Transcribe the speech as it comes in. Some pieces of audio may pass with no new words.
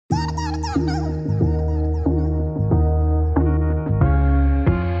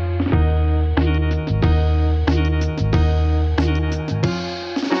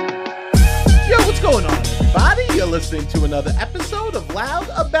listening to another episode of Loud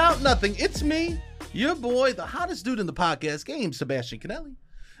About Nothing. It's me, your boy, the hottest dude in the podcast game, Sebastian Canelli.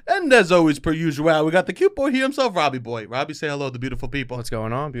 And as always, per usual, we got the cute boy here himself, Robbie Boy. Robbie, say hello to the beautiful people. What's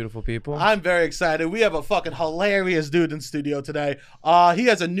going on, beautiful people? I'm very excited. We have a fucking hilarious dude in studio today. He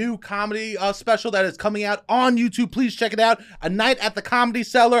has a new comedy special that is coming out on YouTube. Please check it out. A Night at the Comedy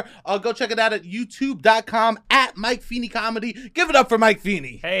Cellar. Go check it out at youtube.com at Mike Feeney Comedy. Give it up for Mike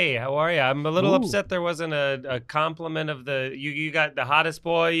Feeney. Hey, how are you? I'm a little upset there wasn't a compliment of the you got the hottest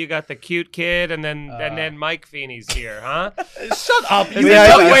boy, you got the cute kid, and then Mike Feeney's here, huh? Shut up.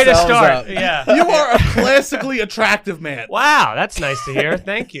 Way to start. Yeah. You are a classically attractive man. Wow, that's nice to hear.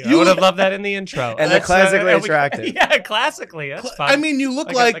 Thank you. I would have loved that in the intro. And they're classically attractive. Yeah, classically. That's fine. I mean, you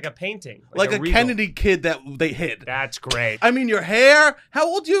look like a painting. Like a regal Kennedy kid that they hid. That's great. I mean, your hair, how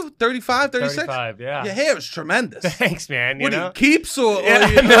old are you? 35, 36? 35, yeah. Your hair is tremendous. Thanks, man. You know? Keeps or Yeah,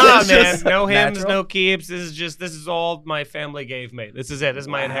 you know, no, it's man. just No hymns, natural? no keeps. This is all my family gave me. This is it. This is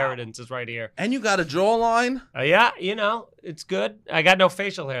my inheritance. It's right here. And you got a jawline. Yeah, you know, it's good. I got no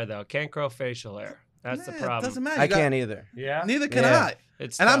facial hair, though. Can't grow facial hair. That's the It problem. doesn't matter. I can't either. Yeah? Neither can Yeah. I.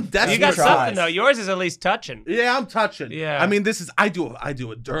 It's And I'm tough. desperate You got for something, eyes. though. Yours is at least touching. Yeah, I'm touching. Yeah. I mean, I do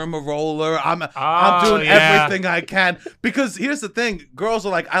a derma roller. I'm Oh, doing yeah. everything I can because here's the thing: girls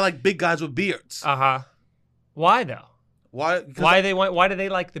are like, I like big guys with beards. Uh-huh. Why, though? Why? 'Cause Why do they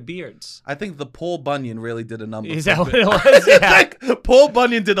like the beards? I think the Paul Bunyan really did a number. Is for that what big- it was? Yeah. Like, Paul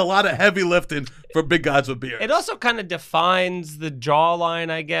Bunyan did a lot of heavy lifting for big guys with beards. It also kind of defines the jawline,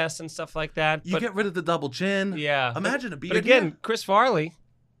 I guess, and stuff like that. You But get rid of the double chin. yeah. Imagine a beard. But again, Chris Farley,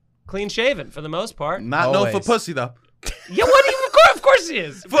 clean shaven for the most part. not known for Always. pussy though. Yeah, what do you? Of course he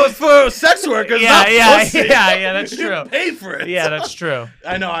is. For sex workers, not pussy. yeah, that's You true. pay for it. Yeah, that's true.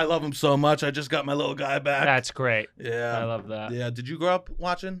 I know. I love him so much. I just got my little guy back. That's great. Yeah, I love that. Yeah. Did you grow up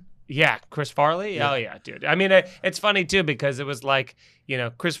watching? Yeah, Chris Farley? Yeah. Oh, yeah, dude. I mean, it's funny, too, because it was like, you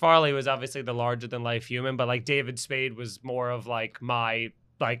know, Chris Farley was obviously the larger-than-life human, but, like, David Spade was more of, like,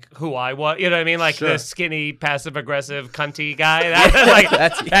 who I was. You know what I mean? Like, Sure. the skinny, passive-aggressive, cunty guy.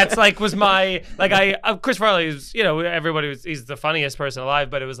 That's like, was my, like, Chris Farley is, you know, he's the funniest person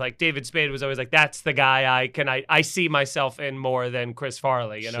alive, but it was like, David Spade was always like, that's the guy I see myself in more than Chris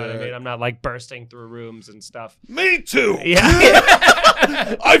Farley. You know what I Sure. mean? I'm not, like, bursting through rooms and stuff. Me too. Yeah.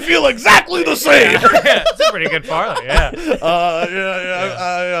 I feel exactly the same. Yeah, it's a pretty good Farley, yeah.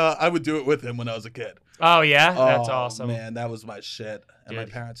 I would do it with him when I was a kid. Oh yeah, that's Oh, awesome. Man, that was my shit. And my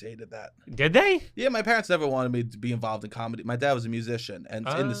Dude. parents hated that. Did they? Yeah, my parents never wanted me to be involved in comedy. My dad was a musician and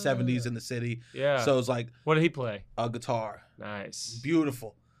in the 70s in the city. Yeah. So it was like What did he play? a guitar. Nice.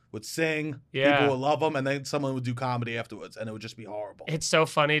 Beautiful. Would sing. Yeah. People would love him. And then someone would do comedy afterwards. And it would just be horrible. It's so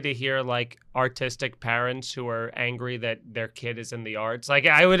funny to hear like artistic parents who are angry that their kid is in the arts. Like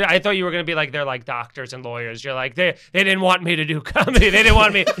I thought you were gonna be like they're like doctors and lawyers. You're like they didn't want me to do comedy. They didn't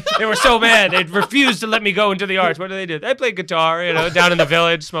want me. They were so mad. They refused to let me go into the arts. What do? They play guitar, you know, down in the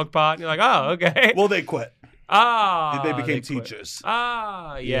village, smoke pot. And you're like, oh, okay. Well, they quit. Ah, They became quit. teachers.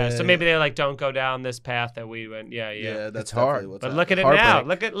 Ah, yeah. So Yeah. maybe they like don't go down this path that we went. Yeah. Yeah, that's It's hard. definitely what's But look at it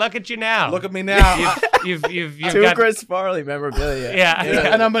Heartbreak. now. Look at you now. Look at me now. You've Two got Chris Farley memorabilia. yeah.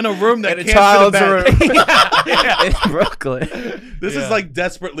 And I'm in a room that In a can't child's fit a bed. room in Brooklyn. This Yeah. is like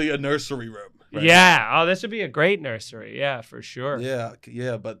desperately a nursery room. right Yeah. Oh, this would be a great nursery. Yeah, for sure. now.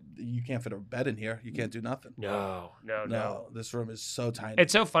 Yeah, but you can't fit a bed in here. You can't do nothing. No. No, this room is so tiny.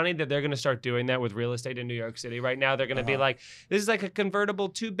 It's so funny that they're going to start doing that with real estate in New York City. Right now, they're going to be like, this is like a convertible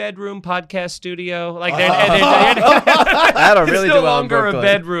 2-bedroom podcast studio. Like, That'll really it's do no well in longer a Brooklyn.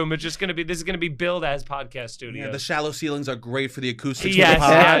 bedroom. It's just going to be, this is going to be billed as podcast studio. Yeah, the shallow ceilings are great for the acoustics. Yes, of the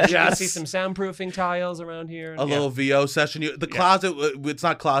pod. yeah. You can Yes. see some soundproofing tiles around here. A little VO session. The closet, it's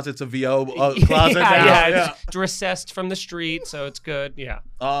not closet, it's a VO Yeah, closet now. yeah, it's recessed from the street, so it's good. Yeah.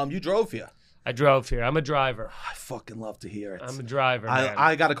 You drove here. I drove here. I'm a driver. I fucking love to hear it. I'm a driver, man.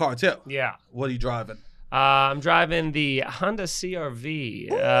 I got a car too. Yeah. What are you driving? I'm driving the Honda CR-V,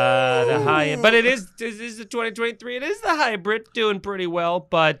 the high, but it is the 2023. It is the hybrid, doing pretty well,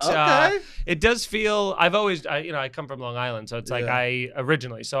 but Okay. it does feel. I've always, I come from Long Island, so it's like Yeah.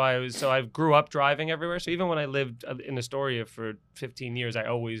 I grew up driving everywhere. So even when I lived in Astoria for 15 years, I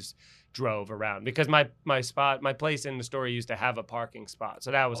always drove around because my place in Astoria used to have a parking spot,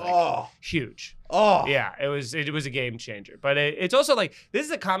 so that was like huge. Oh, Yeah, it was a game changer. But it's also like, this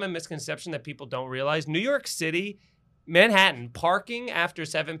is a common misconception that people don't realize. New York City, Manhattan, parking after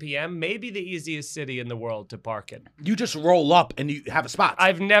 7 p.m. may be the easiest city in the world to park in. you just roll up and you have a spot.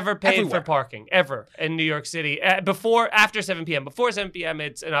 I've never paid Everywhere. for parking, ever, in New York City. After 7 p.m. Before 7 p.m.,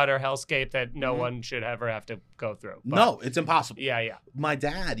 it's an utter hellscape that no one should ever have to go through. But, no, it's impossible. Yeah. My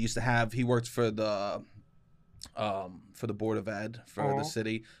dad used to have, he worked for for the Board of Ed for the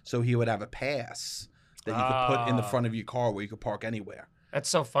city. So he would have a pass that you could put in the front of your car where you could park anywhere. That's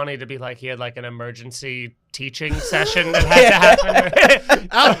so funny to be like, he had like an emergency teaching session that had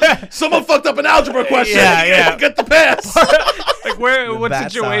to happen. Someone fucked up an algebra question. Yeah. Get the pass. Like what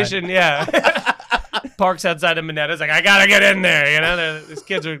situation? Yeah. Parks outside of Minetta's like, I gotta get in there. You know, these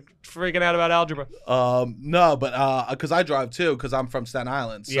kids are freaking out about algebra. No, but because I drive too, because I'm from Staten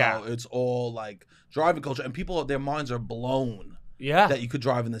Island, so it's all like driving culture, and people, their minds are blown. Yeah, that you could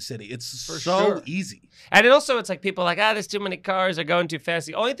drive in the city. It's so easy. And it's like people are like, there's too many cars, they're going too fast.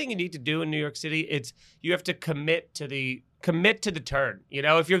 The only thing you need to do in New York City, you have to commit to the turn. You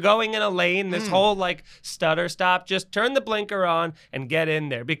know, if you're going in a lane, this whole like stutter stop, just turn the blinker on and get in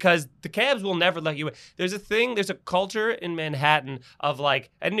there, because the cabs will never let you in. There's a culture in Manhattan of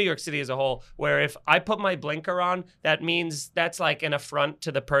like, and New York City as a whole, where if I put my blinker on, that means that's like an affront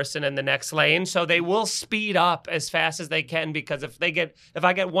to the person in the next lane. So they will speed up as fast as they can, because if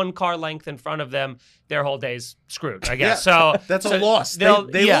I get one car length in front of them, their whole day's screwed, I guess. So that's a loss. They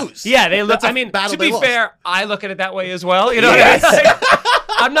lose. Yeah, they lose. I mean, to be fair, I look at it that way as well. You know what I mean?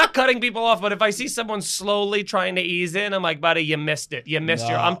 I'm not cutting people off, but if I see someone slowly trying to ease in, I'm like, buddy, you missed it.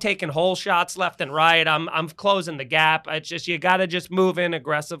 I'm taking whole shots left and right. I'm closing the gap. It's just, you got to just move in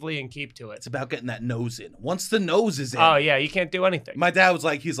aggressively and keep to it. It's about getting that nose in. Once the nose is in. Oh, yeah, you can't do anything. My dad was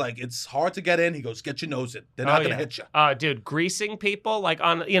like, it's hard to get in. He goes, get your nose in. They're not going to hit you. Dude, greasing people, like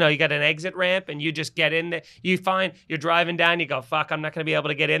you got an exit ramp and you just get in there. You find you're driving down, you go, fuck, I'm not going to be able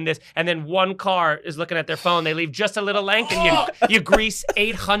to get in this. And then one car is looking at their phone. They leave just a little length and you grease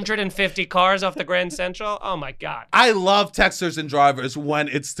 850 cars off the Grand Central. Oh my God. I love texters and drivers when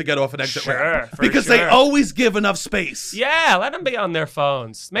it's to get off an exit ramp, because they always give enough space. Yeah, let them be on their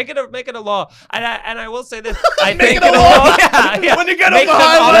phones. Make it a law. And I will say this. I make it a law. Yeah. When you get on the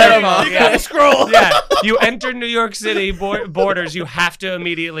highway, you gotta scroll. Yeah, you enter New York City borders, you have to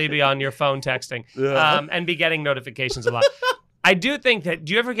immediately be on your phone texting, and be getting notifications a lot. I do think that,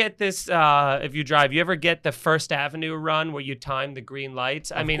 do you ever get this, if you drive, you ever get the First Avenue run where you time the green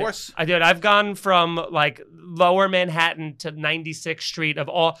lights? Of course. I did. I've gone from like lower Manhattan to 96th Street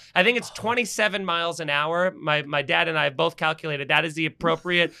I think it's 27 miles an hour. My dad and I have both calculated that is the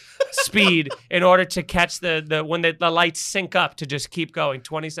appropriate speed in order to catch when the lights sync up, to just keep going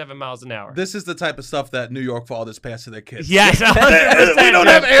 27 miles an hour. This is the type of stuff that New York fathers pass to their kids. Yes. We don't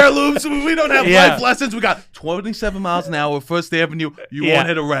have heirlooms. We don't have life lessons. We got 27 miles an hour, First Avenue. You won't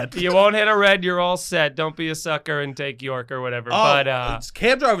hit a red. You won't hit a red. You're all set. Don't be a sucker and take York or whatever.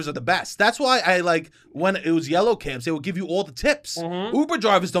 Cab drivers are the best. That's why I like when it was yellow cabs, they would give you all the tips. Mm-hmm. Uber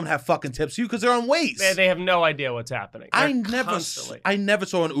drivers don't have fucking tips to you because they're on Waze. They have no idea what's happening. I never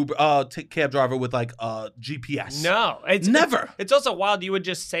saw an Uber cab driver with like GPS. No, it's never. It's also wild. You would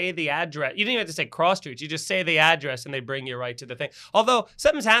just say the address. You didn't even have to say cross streets. You just say the address and they bring you right to the thing. Although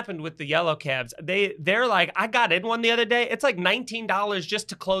something's happened with the yellow cabs. They're like, I got in one the other day. It's like $19 just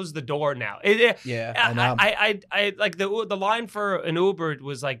to close the door now. I know. I like the line for an Uber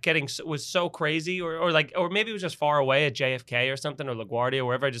was like was so crazy, or maybe it was just far away at JFK or something, or LaGuardia,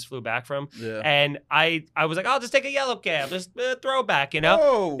 wherever I just flew back from. Yeah. And I was like, I'll just take a yellow cab, just throwback, you know.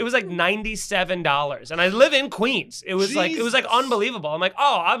 Whoa. It was like $97, and I live in Queens. It was like unbelievable. I'm like,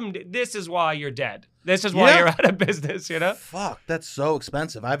 this is why you're dead. This is why you're out of business, you know? Fuck, that's so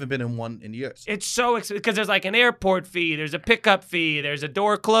expensive. I haven't been in one in years. It's so expensive because there's like an airport fee, there's a pickup fee, there's a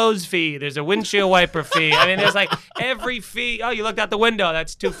door close fee, there's a windshield wiper fee. I mean, there's like every fee. Oh, you looked out the window,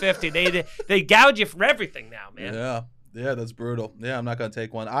 that's $250. They gouge you for everything now, man. Yeah, that's brutal. Yeah, I'm not gonna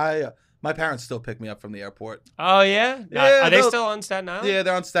take one. My parents still pick me up from the airport. Oh, yeah? Yeah. Are they still on Staten Island? Yeah,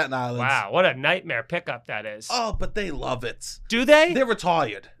 they're on Staten Island. Wow, what a nightmare pickup that is. Oh, but they love it. Do they? They're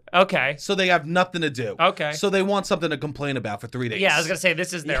retired. Okay. So they have nothing to do. Okay. So they want something to complain about for 3 days. Yeah, I was going to say,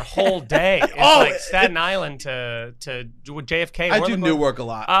 this is their whole day. It's like Staten Island to JFK. I do Newark a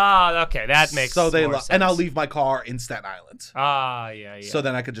lot. Ah, okay. That makes more sense. And I'll leave my car in Staten Island. Ah, yeah. So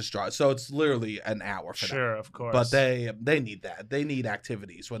then I could just drive. So it's literally an hour for them. Sure, of course. But they need that. They need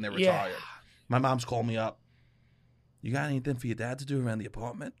activities when they're retired. My mom's called me up. You got anything for your dad to do around the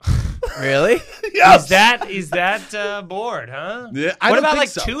apartment? Really? Yes. Is that bored, huh? Yeah. What about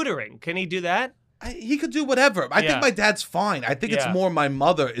like tutoring? Can he do that? He could do whatever. I think my dad's fine. I think it's more my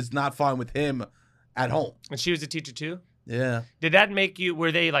mother is not fine with him at home. And she was a teacher too? Yeah. Did that make you?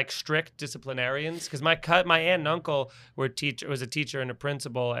 Were they like strict disciplinarians? Because my aunt and uncle was a teacher and a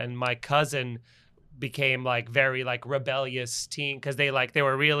principal, and my cousin became like very like rebellious teen because they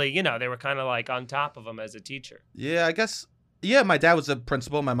were really, they were kind of like on top of him as a teacher. Yeah, I guess Yeah, my dad was a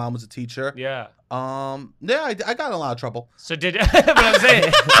principal. My mom was a teacher. Yeah. Yeah, I got in a lot of trouble. So did but I'm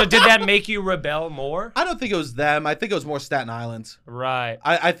saying, so did that make you rebel more? I don't think it was them. I think it was more Staten Island. Right.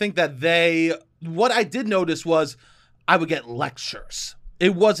 I think that what I did notice was I would get lectures.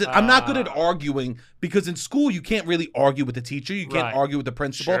 It wasn't, I'm not good at arguing because in school you can't really argue with the teacher. You can't argue with the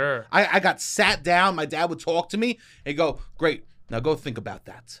principal. Sure. I got sat down. My dad would talk to me and go, great, now go think about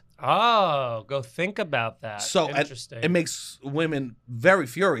that. Oh, go think about that. So interesting. it makes women very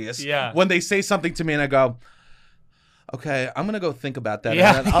furious Yeah. when they say something to me and I go, okay, I'm going to go think about that.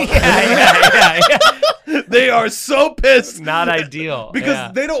 Yeah. And then yeah. They are so pissed. Not ideal.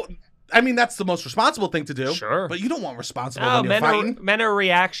 Because they don't, I mean, that's the most responsible thing to do. Sure. But you don't want responsible No, when you're fighting. men are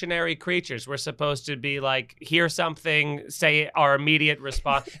reactionary creatures. We're supposed to be like, hear something, say our immediate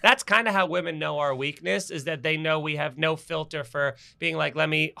response. That's kind of how women know our weakness, is that they know we have no filter for being like, let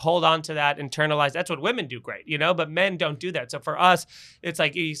me hold on to that, internalize. That's what women do great, but men don't do that. So for us, it's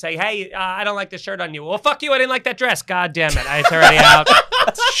like you say, hey, I don't like this shirt on you. Well, fuck you. I didn't like that dress. God damn it. It's already out.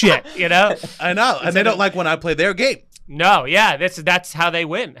 Shit, I know. And they don't like when I play their game. No, yeah, that's how they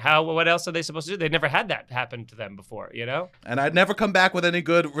win. What else are they supposed to do? They never had that happen to them before, And I'd never come back with any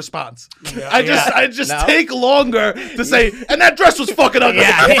good response. Yeah. I just take longer to say, and that dress was fucking ugly.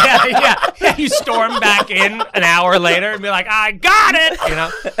 Yeah. You storm back in an hour later and be like, I got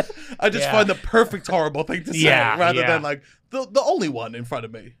it. I just find the perfect horrible thing to say rather than like the only one in front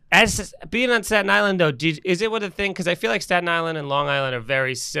of me. As being on Staten Island, though, is it what a thing? Because I feel like Staten Island and Long Island are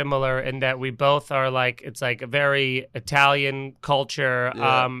very similar in that we both are like, it's like a very Italian culture.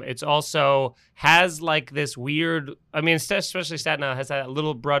 Yeah. It's also has like this weird, I mean, especially Staten Island has that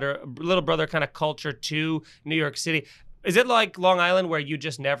little brother kind of culture to New York City. Is it like Long Island where you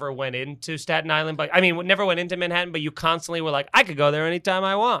just never went into Staten Island? But I mean, never went into Manhattan, but you constantly were like, I could go there anytime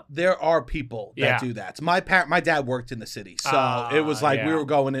I want. There are people that do that. My dad worked in the city, so it was like we were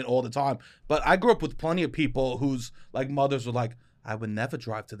going in all the time. But I grew up with plenty of people whose like mothers were like, I would never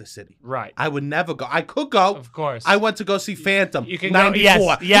drive to the city. Right. I would never go. I could go. Of course. I went to go see Phantom. You can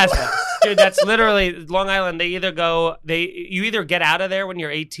 94. go. Yes. Dude, that's literally Long Island. You either get out of there when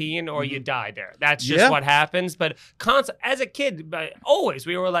you're 18 or you die there. That's just what happens. But as a kid, always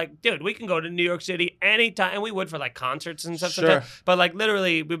we were like, dude, we can go to New York City anytime, and we would for like concerts and stuff. Sure. Sometimes. But like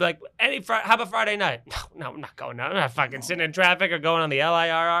literally, we'd be like, how about Friday night? No, I'm not going. I'm not fucking sitting in traffic or going on the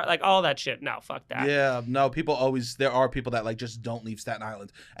LIRR, like all that shit. No, fuck that. Yeah, no. There are people that like just don't leave Staten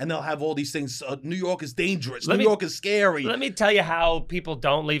Island, and they'll have all these things. New York is dangerous. New York is scary. Let me tell you how people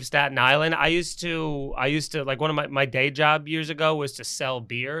don't leave Staten Island. I used to like one of my day job years ago was to sell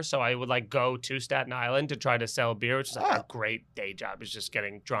beer. So I would like go to Staten Island to try to sell beer, which is like a great day job. Is just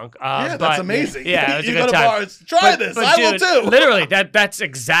getting drunk. That's amazing. Yeah, it's you a good go to time. bars. Try this. I will too. Literally, that's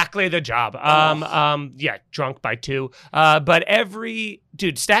exactly the job. Yeah, drunk by 2. But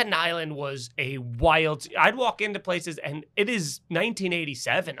Staten Island was a wild. I'd walk into places and it is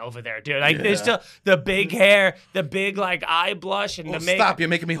 1987 over there, dude. Like there's still the big hair, the big like eye blush, and the makeup. Stop! You're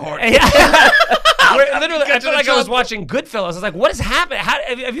making me hard. Literally, I felt like I was watching Goodfellas. I was like, "What is happening?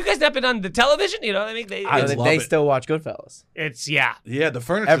 Have you guys not been on the television?" You know what I mean? They still watch Goodfellas. It's Yeah, the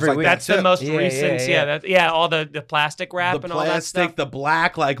furniture Every like week. that That's the too. most recent. All the plastic wrap The and all that plastic, stuff. the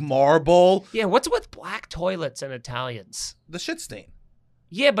black like marble, Yeah, what's with black toilets and Italians? the shit stain.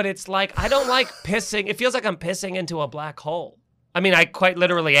 Yeah, but it's like I don't like pissing. It feels like I'm pissing into a black hole. I mean, I quite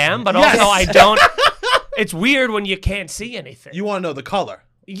literally am, but also I don't. It's weird when you can't see anything. You want to know the color?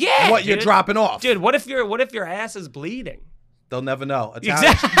 Yeah, what you're dropping off, dude. What if your ass is bleeding? They'll never know.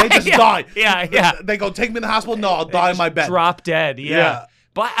 Exactly. They just die. Yeah. They go take me in the hospital. No, I'll die in my bed. Drop dead. Yeah.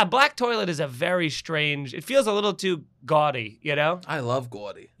 A black toilet is a very strange. It feels a little too gaudy. I love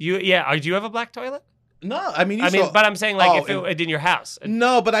gaudy. Do you have a black toilet? No, I mean, but I'm saying like if it in your house.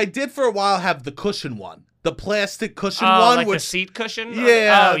 No, but I did for a while have the cushion one. The plastic cushion one, like which the seat cushion.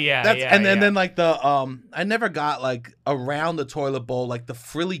 Yeah. Oh yeah. Then like the I never got like around the toilet bowl like the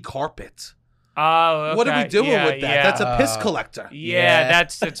frilly carpet. Oh, okay. What are we doing with that? Yeah. That's a piss collector. Yeah,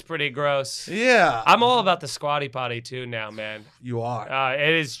 it's pretty gross. Yeah. I'm all about the squatty potty too now, man. You are.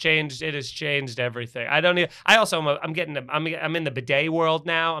 It has changed. It has changed everything. I don't. I also I'm in the bidet world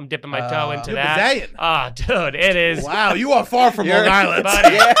now. I'm dipping my toe into that. Dude, it is. Wow, you are far from Long Island.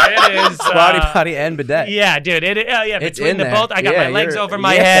 Buddy, it is squatty potty and bidet. Yeah, dude. It's between in the there. both. I got my legs over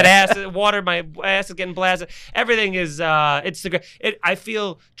my head. My ass is getting blasted. Everything is. It's the great. I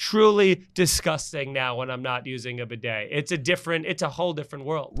feel truly disgusted disgusting now when I'm not using a bidet. It's a whole different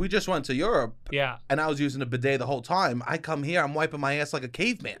world. We just went to Europe. Yeah. And I was using a bidet the whole time. I come here, I'm wiping my ass like a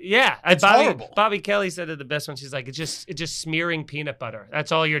caveman. Yeah. It's horrible. Bobby Kelly said it the best one. She's like, it's just smearing peanut butter.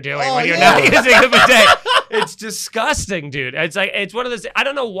 That's all you're doing Oh, when you're yeah. not using a bidet. It's disgusting, dude. It's like, it's one of those, I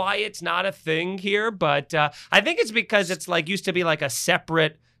don't know why it's not a thing here, but I think it's because it's like used to be like a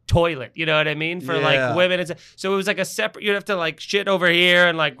separate toilet, you know what I mean, for like women. So it was like a separate, you'd have to like shit over here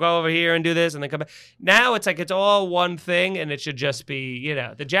and like go over here and do this and then come back. Now it's like it's all one thing, and it should just be, you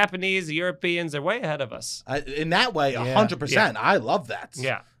know, the Japanese, the Europeans, they're way ahead of us. In that way, 100%. I love that.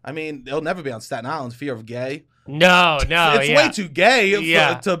 Yeah. I mean, they'll never be on Staten Island, fear of gay. No, It's way too gay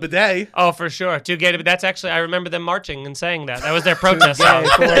to bidet. Oh, for sure. Too gay. But that's actually, I remember them marching and saying that. That was their protest song.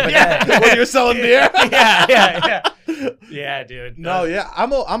 When you're selling beer. Yeah. Yeah, dude. No,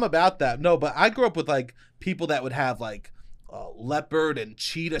 I'm about that. No, but I grew up with like people that would have like leopard and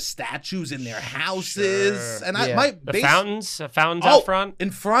cheetah statues in their houses, Sure. and the fountains out front.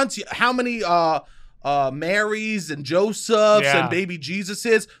 In front, how many Marys and Josephs and baby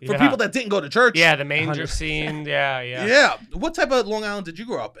Jesuses for people that didn't go to church. Yeah, the manger scene. Yeah. Yeah. What type of Long Island did you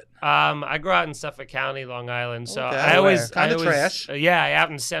grow up in? I grew out in Suffolk County, Long Island. So Okay. I always Kinda trash. Yeah, out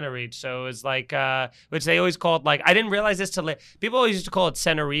in Center Reach. So it was like, which they always called like, I didn't realize this till people always used to call it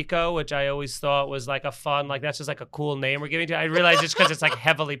Centerico, which I always thought was like a fun, like that's just like a cool name we're giving to it. I realized it's because it's like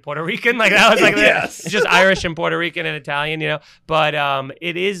heavily Puerto Rican. Like that was like, Yes. it's just Irish and Puerto Rican and Italian, you know. But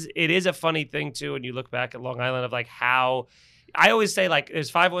it is a funny thing too when you look back at Long Island of like how. I always say like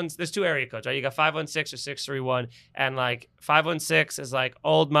there's two area codes, right? You got 516 or 631, and like 516 is like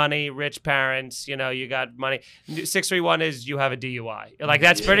old money, rich parents, you know, you got money. 631 is you have a DUI. Like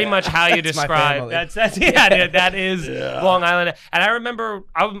that's pretty much how you describe. That's dude, that is Long Island. And I remember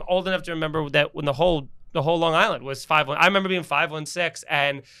I'm old enough to remember that when the whole Long Island was 516. I remember being 516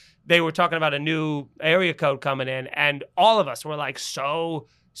 and they were talking about a new area code coming in, and all of us were like so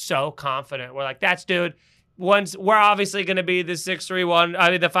confident. We're like, that's dude. Once we're obviously going to be the 631,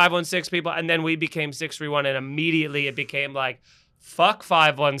 the 516 people, and then we became 631, and immediately it became like, fuck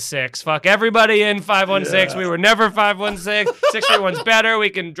 516, fuck everybody in 516. We were never 516. 631's better. We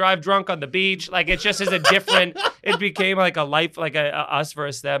can drive drunk on the beach. Like it just is a different. It became like a life, like a us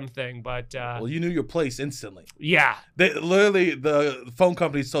versus them thing. But well, you knew your place instantly. Yeah, they literally the phone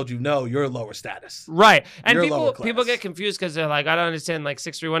companies told you no, you're lower status. Right, and You're people get confused because they're like, I don't understand. Like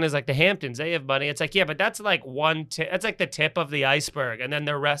 631 is like the Hamptons. They have money. It's like yeah, but that's like that's like the tip of the iceberg, and then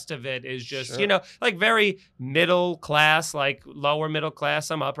the rest of it is just you know like very middle class, like lower middle class,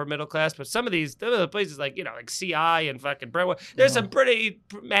 some upper middle class, but some of these places like you know like CI and fucking Brentwood, there's some pretty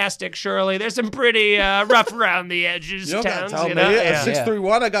Mastic Shirley, there's some pretty rough around the edges You don't towns. gotta tell You me. know? At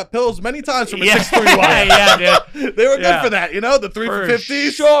 631, I got pills many times from a Yeah. 631. Yeah, dude. They were good for that, you know, the 3 for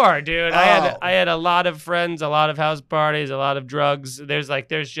 50s. Sure, dude. Oh. I had a lot of friends, a lot of house parties, a lot of drugs.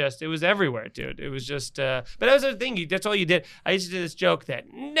 It was everywhere, dude. It was just, but that was the thing. That's all you did. I used to do this joke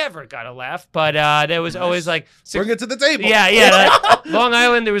that never got a laugh, but there was always like Bring it to the table. Yeah. Like, Long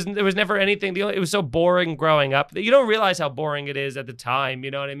Island, there was never anything. It was so boring growing up. You don't realize how boring it is at the time.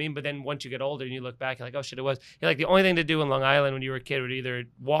 You know what I mean? But then once you get older and you look back, you're like, oh shit, it was. You're like the only thing to do in Long Island when you were a kid would either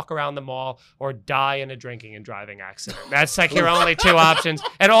walk around the mall or die in a drinking and driving accident. That's like your only two options.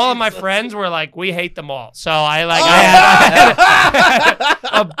 And all of my friends were like, we hate the mall. So I had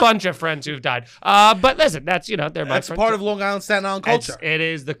a bunch of friends who've died. But listen, that's they're my friends. That's part of Long Island, Staten Island culture. It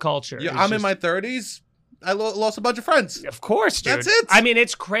is the culture. Yeah, I'm in my 30s. I lost a bunch of friends. Of course, dude. That's it. I mean,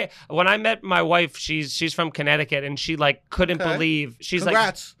 it's crazy. When I met my wife, she's from Connecticut, and she like couldn't believe. She's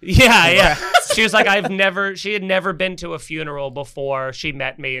Congrats. like, yeah. She was like, she had never been to a funeral before she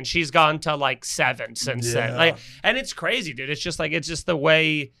met me, and she's gone to like 7 since then. Like, and it's crazy, dude. It's just the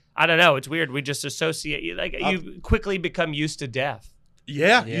way. I don't know. It's weird. We just associate you quickly become used to death.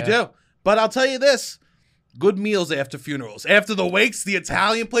 Yeah, you do. But I'll tell you this. Good meals after funerals. After the wakes, the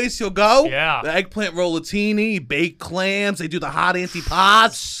Italian place you'll go. Yeah. The eggplant rollatini, baked clams. They do the hot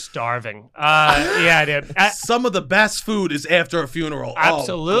antipasto. Starving. Yeah, dude. Some of the best food is after a funeral.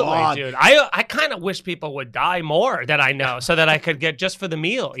 Absolutely, dude. I kind of wish people would die more that I know so that I could get just for the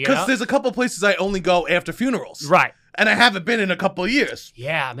meal. Because there's a couple places I only go after funerals. Right. And I haven't been in a couple of years.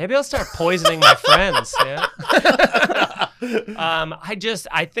 Yeah, maybe I'll start poisoning my friends. Yeah.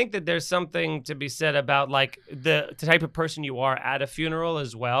 I think that there's something to be said about like the type of person you are at a funeral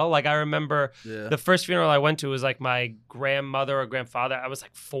as well. Like I remember the first funeral I went to was like my grandmother or grandfather. I was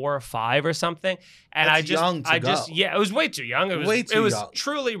like 4 or 5 or something. And That's young to go. it was way too young. It was young.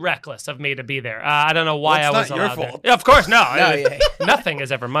 truly reckless of me to be there. I don't know why Well, I it's was not your allowed there. fault. Yeah, of course, no. Nothing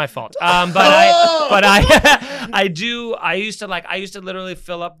is ever my fault. I used to literally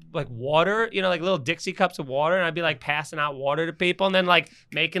fill up like water, like little Dixie cups of water, and I'd be like passing out water to people and then like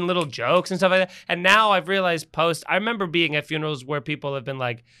making little jokes and stuff like that. And now I've realized I remember being at funerals where people have been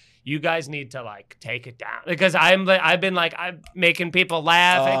like, you guys need to like take it down, because I'm making people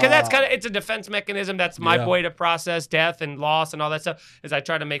laugh, because that's it's a defense mechanism. That's my way to process death and loss and all that stuff, is I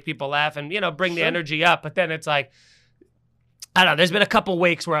try to make people laugh and bring the energy up. But then it's like, I don't know. There's been a couple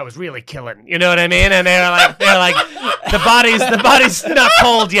wakes where I was really killing, you know what I mean? And they're like, the body's not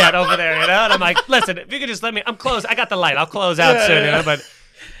cold yet over there, And I'm like, listen, if you could just let me, I'm close. I got the light. I'll close out soon, But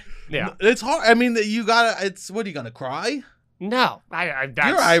yeah, it's hard. I mean, what are you gonna cry? No,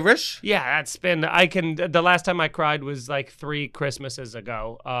 You're Irish. Yeah, that's been. The last time I cried was like 3 Christmases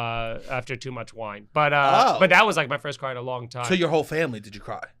ago, after too much wine. But that was like my first cry in a long time. So your whole family, did you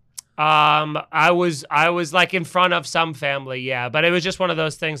cry? I was like in front of some family, yeah, but it was just one of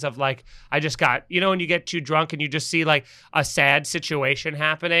those things of like, I just got, when you get too drunk and you just see like a sad situation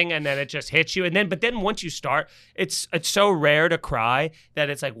happening and then it just hits you. But then once you start, it's so rare to cry that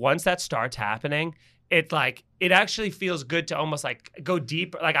it's like, once that starts happening, it actually feels good to almost like go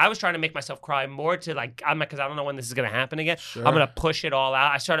deeper. Like I was trying to make myself cry more to like, because I don't know when this is going to happen again. Sure. I'm going to push it all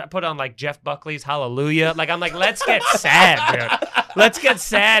out. I put on like Jeff Buckley's Hallelujah. Like I'm like, let's get sad, dude. Let's get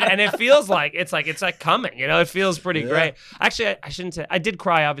sad. And it feels like, it's like coming, it feels pretty great. Actually, I shouldn't say, I did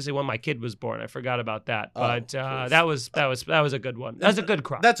cry obviously when my kid was born. I forgot about that. But that was a good one. That was a good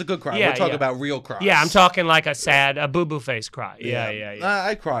cry. That's a good cry. Yeah, we're talking about real cries. Yeah, I'm talking like a boo-boo face cry. Yeah.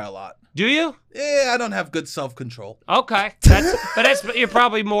 I cry a lot. Do you? Yeah, I don't have good self-control. Okay. You're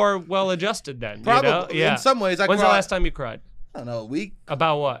probably more well-adjusted then. Probably. Yeah. In some ways, I When's cry. the last time you cried? I don't know, a week.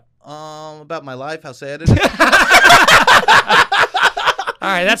 About what? About my life, how sad it is. All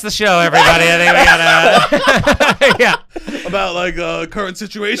right, that's the show, everybody. I think we gotta, About like current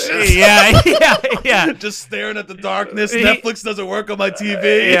situations. Yeah. Just staring at the darkness. Netflix doesn't work on my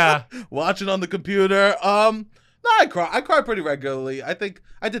TV. Yeah. Watching on the computer. No, I cry. I cry pretty regularly. I think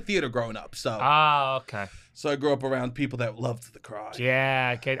I did theater growing up, so. Oh, okay. So I grew up around people that loved to cry.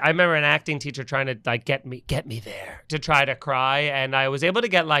 Yeah, okay. I remember an acting teacher trying to like get me there to try to cry, and I was able to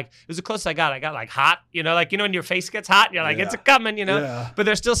get like, it was the closest I got. I got like hot, when your face gets hot, and you're like, it's a coming, Yeah. But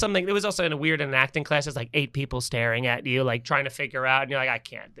there's still something. It was also in an acting class. There's like 8 people staring at you, like trying to figure out, and you're like, I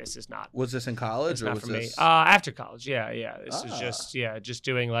can't. This is not. Was this in college It's or not was for this? me. After college, yeah. This is just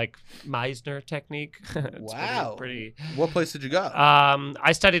doing like Meisner technique. Wow. Pretty. What place did you go?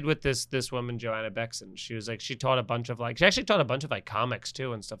 I studied with this woman, Joanna Bexon. She was like, she actually taught a bunch of like comics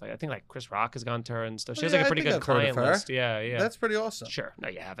too and stuff like that. I think like Chris Rock has gone to her and stuff. She has like a pretty good client list. Yeah. That's pretty awesome. Sure. No,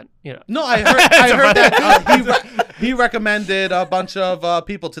 you haven't. No, I heard that he recommended a bunch of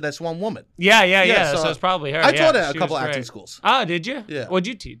people to this one woman. Yeah. So it's probably her. I taught at a couple acting schools. Oh, did you? Yeah. What'd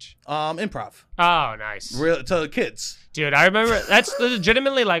you teach? Improv. Oh, nice. Real to kids. Dude, I remember that's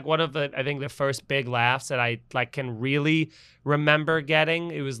legitimately like one of the first big laughs that I like can really remember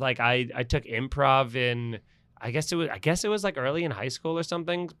getting. It was like I took improv in I guess it was like early in high school or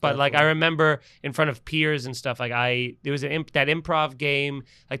something. But Definitely. like I remember in front of peers and stuff. Like there was that improv game,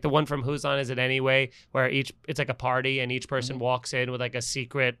 like the one from Who's Line Is It Anyway, where it's like a party and each person walks in with like a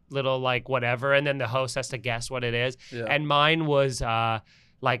secret little like whatever, and then the host has to guess what it is. Yeah. And mine was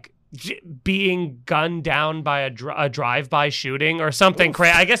like being gunned down by a drive-by shooting or something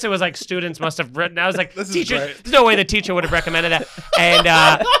crazy. I guess it was like students must have written. I was like, teacher, there's no way the teacher would have recommended that.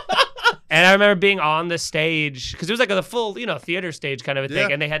 And I remember being on the stage because it was like a full, theater stage kind of a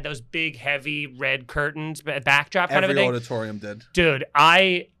thing, and they had those big, heavy red curtains, backdrop kind of a thing. Every auditorium did. Dude,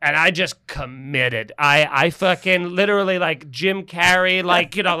 I just committed. I fucking literally like Jim Carrey,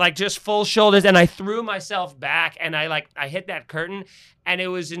 like like just full shoulders, and I threw myself back, and I hit that curtain. And it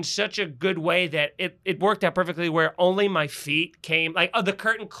was in such a good way that it worked out perfectly where only my feet came, the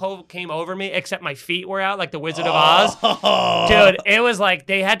curtain came over me, except my feet were out, like the Wizard of Oz. Dude, it was like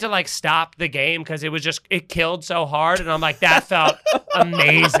they had to like stop the game because it killed so hard. And I'm like, that felt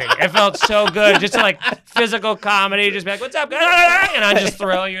amazing. It felt so good. Just like physical comedy, just be like, what's up, guys? And I'm just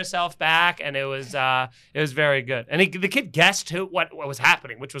throwing yourself back. And it was very good. And the kid guessed what was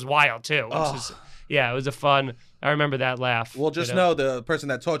happening, which was wild too. It was a fun. I remember that laugh. Well, just know the person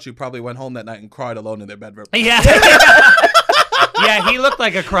that taught you probably went home that night and cried alone in their bedroom. Yeah. Yeah, he looked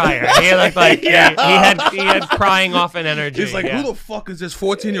like a crier. He looked like he had crying off an energy. He's like, yeah. who the fuck is this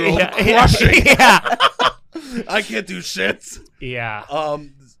 14-year-old Yeah, crushing? yeah. I can't do shit. Yeah.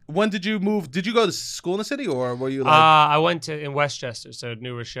 When did you move? Did you go to school in the city, or were you like? I went to in Westchester, so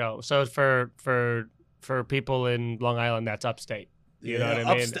New Rochelle. So for people in Long Island, that's upstate. You know what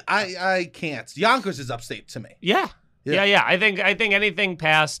I mean? I can't. Yonkers is upstate to me. Yeah. I think anything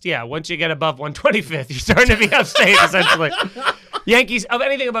past once you get above 125th, you're starting to be upstate essentially. Yankees of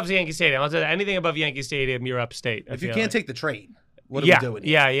anything above the Yankee Stadium. I'll tell you, anything above Yankee Stadium, you're upstate. If you can't take the train, what are we doing?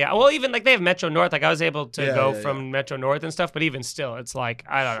 Yeah. Well, even like they have Metro North. Like I was able to go from Metro North and stuff, but even still, it's like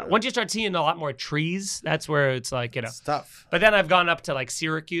I don't know. Once you start seeing a lot more trees, that's where it's like It's tough. But then I've gone up to like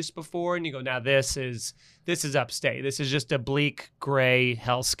Syracuse before, and you go, now this is upstate. This is just a bleak gray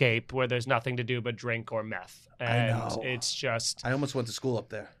hellscape where there's nothing to do but drink or meth. And I know. it's just I almost went to school up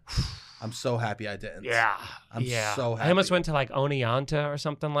there. I'm so happy I didn't. I'm so happy. I almost went to like Oneonta or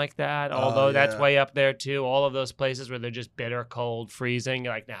something like that. Although that's way up there too. All of those places where they're just bitter cold, freezing.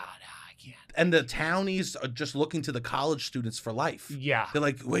 You're like, no, I can't. And the townies are just looking to the college students for life. Yeah. They're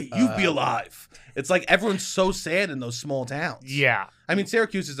like, wait, you be alive. It's like everyone's so sad in those small towns. Yeah. I mean,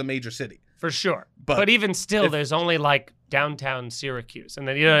 Syracuse is a major city. For sure. But But even still, there's only like downtown Syracuse. And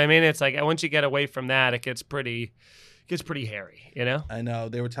then, you know what I mean? It's like once you get away from that, it gets pretty hairy, you know? I know.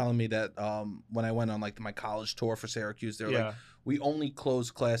 They were telling me that when I went on like my college tour for Syracuse, they were like, we only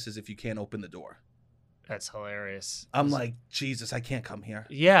close classes if you can't open the door. That's hilarious. I'm like, Jesus, I can't come here.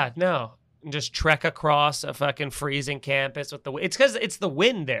 Yeah, no. And just trek across a fucking freezing campus with the it's because it's the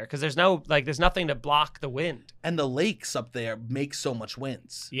wind there because there's nothing to block the wind. And the lakes up there make so much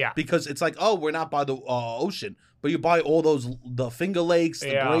winds. Yeah. Because it's like, oh, we're not by the ocean, but you buy all the Finger Lakes,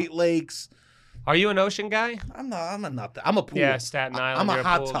 the Great Lakes. Are you an ocean guy? I'm a pool. Yeah, Staten Island. I'm you're a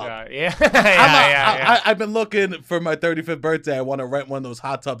hot pool tub. guy. Yeah. I've been looking for my 35th birthday. I want to rent one of those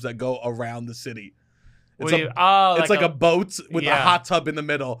hot tubs that go around the city. It's like a boat with a hot tub in the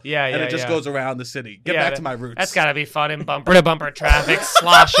middle. Yeah, and it just goes around the city. Get back to my roots. That's got to be fun in bumper to bumper traffic,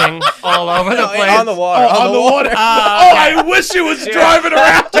 sloshing all over the place. On the water. On the water. Okay. I wish you was driving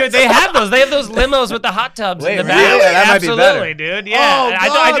around. Dude, they have those. They have those limos with the hot tubs in the back. Really? That might be Absolutely, better. dude. Yeah. Oh, I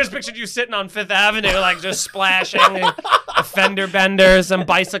God. just pictured you sitting on Fifth Avenue, like just splashing, a fender bender, some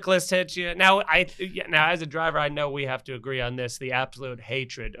bicyclist hits you. Now, as a driver, I know we have to agree on this: the absolute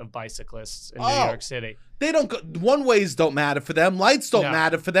hatred of bicyclists in New York City. They don't go, one-ways don't matter for them. Lights don't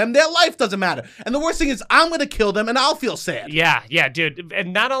matter for them. Their life doesn't matter. And the worst thing is I'm going to kill them and I'll feel sad. Yeah, dude.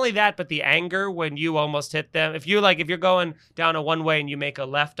 And not only that, but the anger when you almost hit them. If you're going down a one-way and you make a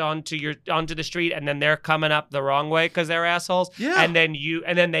left onto the street and then they're coming up the wrong way because they're assholes. Yeah. And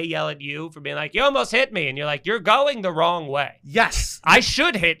then they yell at you for being like, you almost hit me. And you're like, you're going the wrong way. Yes. I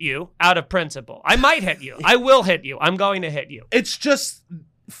should hit you out of principle. I might hit you. I will hit you. I'm going to hit you. It's just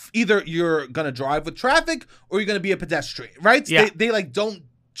either you're going to drive with traffic or you're going to be a pedestrian, right? Yeah. They like don't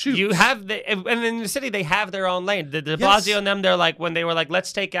choose. You have and in the city they have their own lane. The de Blasio and them, they're like when they were like,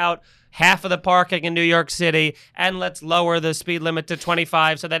 let's take out half of the parking in New York City and let's lower the speed limit to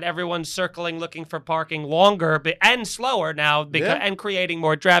 25 so that everyone's circling looking for parking longer and slower now and creating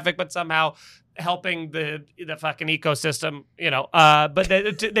more traffic, but somehow helping the fucking ecosystem, you know. But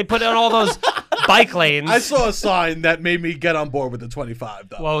they put in all those bike lanes. I saw a sign that made me get on board with the 25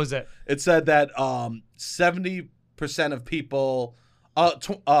 though. What was it? It said that 70% of people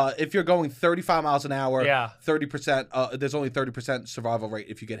if you're going 35 miles an hour, 30%, there's only 30% survival rate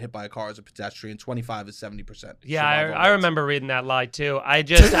if you get hit by a car as a pedestrian. 25 is 70%. Yeah, I remember reading that lie too. That's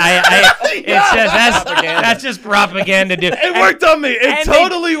just propaganda, dude. It worked on me. It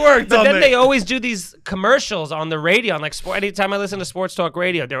totally worked on me. But then they always do these commercials on the radio, on like sport. Anytime I listen to sports talk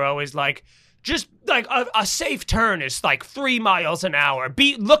radio, they're always like, just like a safe turn is like 3 miles an hour.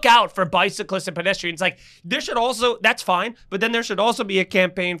 Look out for bicyclists and pedestrians. Like there should also, that's fine, but then there should also be a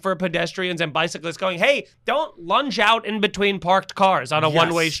campaign for pedestrians and bicyclists going, hey, don't lunge out in between parked cars on a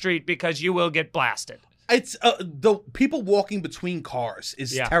one-way street because you will get blasted. It's the people walking between cars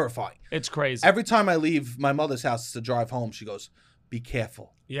is terrifying. It's crazy. Every time I leave my mother's house to drive home, she goes, be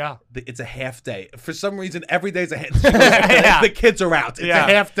careful. Yeah. It's a half day. For some reason, every day's a half day. The kids are out. It's a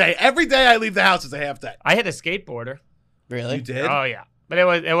half day. Every day I leave the house is a half day. I hit a skateboarder. Really? You did? Oh, yeah. But it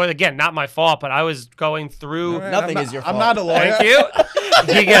was again, not my fault, but I was going through. Right, Nothing is your fault. I'm not a lawyer. Thank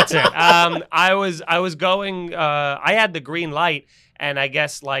you. He gets it. I was going, I had the green light, and I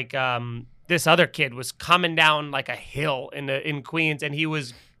guess like this other kid was coming down like a hill in Queens, and he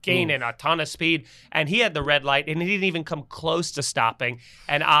was gaining a ton of speed, and he had the red light, and he didn't even come close to stopping,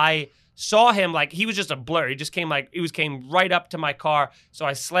 and I saw him like he was just a blur. He just came right up to my car. So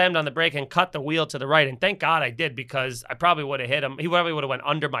I slammed on the brake and cut the wheel to the right. And thank God I did, because I probably would have hit him. He probably would have went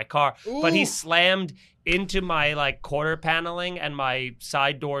under my car. Ooh. But he slammed into my like quarter paneling and my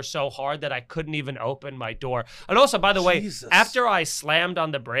side door so hard that I couldn't even open my door. And also, by the way, after I slammed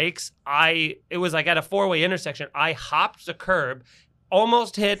on the brakes, it was like at a 4-way intersection. I hopped the curb,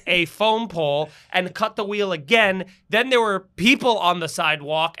 almost hit a phone pole, and cut the wheel again. Then there were people on the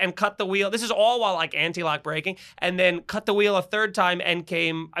sidewalk and cut the wheel. This is all while like anti-lock braking, and then cut the wheel a third time and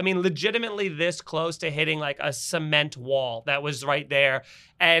came, I mean, legitimately this close to hitting like a cement wall that was right there.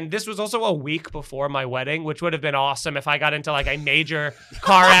 And this was also a week before my wedding, which would have been awesome if I got into like a major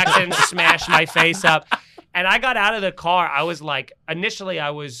car accident, smashed my face up. And I got out of the car. I was like, initially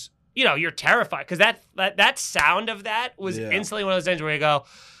I was, you know, you're terrified because that sound of that was instantly one of those things where you go,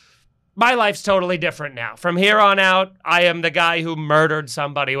 my life's totally different now. From here on out, I am the guy who murdered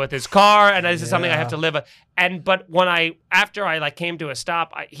somebody with his car, and this is something I have to live with. But after I like came to a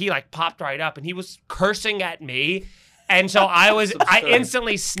stop, he like popped right up and he was cursing at me. And so I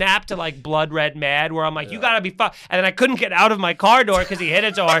instantly snapped to like blood red mad, where I'm like, you gotta be fucked. And then I couldn't get out of my car door because he hit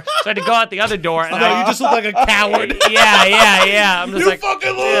it so hard. So I had to go out the other door. And you just look like a coward. Yeah. I'm just you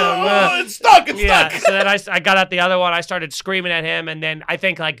fucking it's stuck. So then I got out the other one. I started screaming at him, and then I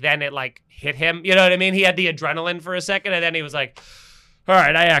think like then it like hit him. You know what I mean? He had the adrenaline for a second, and then he was like, all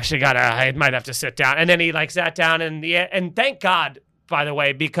right, I might have to sit down. And then he like sat down, and thank God, by the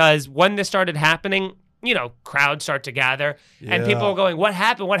way, because when this started happening, you know, crowds start to gather, and people are going, what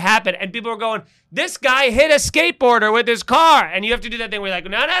happened? What happened? And people are going, this guy hit a skateboarder with his car. And you have to do that thing where you're like,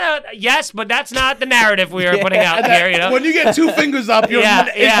 no. Yes, but that's not the narrative we are putting out here, you know? When you get 2 fingers up, you never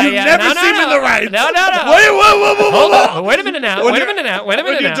seem in the right. No. Wait. Hold on. Wait a minute now. Wait a minute now. When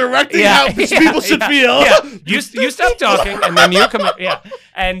you're directing how people should feel. Yeah. You stop talking, and then you come. Yeah.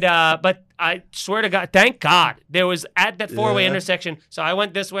 And but I swear to God, thank God, there was at that 4-way intersection. So I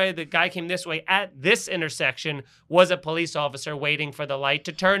went this way. The guy came this way. At this intersection was a police officer waiting for the light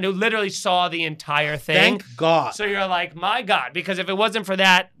to turn, who literally saw the entire thing. Thank God. So you're like, my God, because if it wasn't for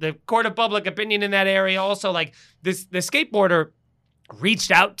that, the court of public opinion in that area also, like the skateboarder reached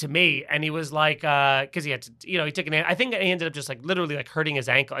out to me, and he was like, because he had to, you know, he took I think he ended up just like literally like hurting his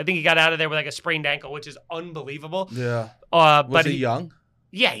ankle. I think he got out of there with like a sprained ankle, which is unbelievable. Yeah. Was he young?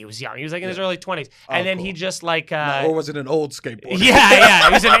 Yeah, he was young. He was like in his early 20s. And then he just like... or was it an old skateboard? Yeah.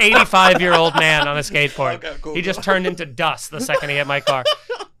 He was an 85-year-old man on a skateboard. Okay, cool. He just turned into dust the second he hit my car.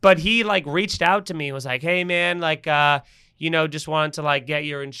 But he like reached out to me and was like, hey, man, like, you know, just wanted to like get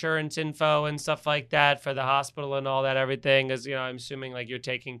your insurance info and stuff like that for the hospital and all that, everything. Because, you know, I'm assuming like you're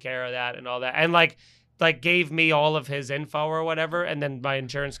taking care of that and all that. And like gave me all of his info or whatever. And then my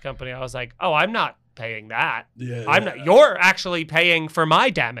insurance company, I was like, oh, I'm not paying that. I'm not. You're actually paying for my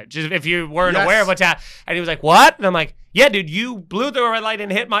damage if you weren't aware of what's happening. And he was like, what? And I'm like, yeah, dude, you blew the red light and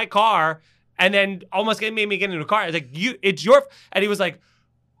hit my car, and then almost made me get into a car. I was like, it's your. And he was like,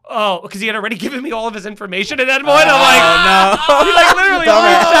 oh, because he had already given me all of his information at that point. I'm like, no. He like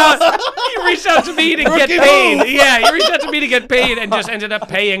literally reached out to me to get paid. Yeah, he reached out to me to get paid and just ended up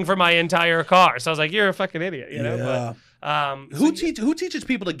paying for my entire car. So I was like, you're a fucking idiot, you know? Yeah. But, who teaches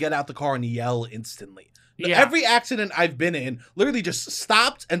people to get out the car and yell instantly? Yeah. Every accident I've been in literally just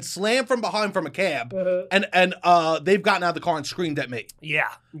stopped and slammed from behind from a cab, and they've gotten out of the car and screamed at me. Yeah.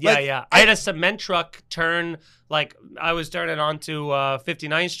 I had a cement truck turn, like I was turning onto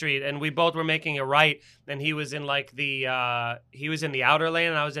 59th Street, and we both were making a right, and he was in like he was in the outer lane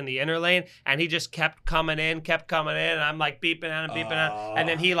and I was in the inner lane, and he just kept coming in, and I'm like beeping at him, and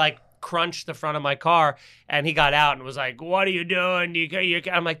then he like crunched the front of my car, and he got out and was like, what are you doing?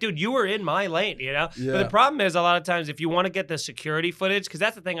 I'm like, dude, you were in my lane, you know? Yeah. But the problem is a lot of times if you want to get the security footage, because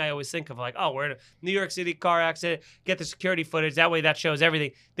that's the thing I always think of, like, oh, we're in a New York City car accident, get the security footage, that way that shows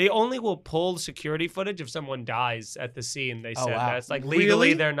everything. They only will pull security footage if someone dies at the scene, they said. That's like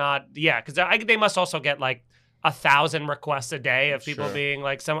legally they're not, because they must also get like 1,000 requests a day of people being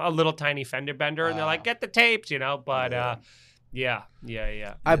like a little tiny fender bender, and they're like, get the tapes, you know? But yeah.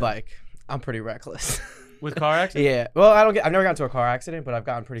 I bike. I'm pretty reckless. With car accident? Yeah. Well, I've never gotten into a car accident, but I've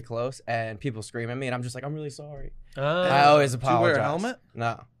gotten pretty close, and people scream at me, and I'm just like, I'm really sorry. I always apologize. Do you wear a helmet?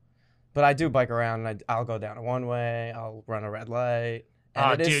 No. But I do bike around, and I'll go down a one-way. I'll run a red light.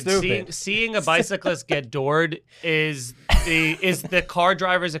 And it is stupid. Seeing a bicyclist get doored is the car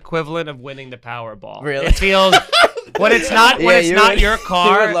driver's equivalent of winning the Powerball. Really? It feels... When it's not your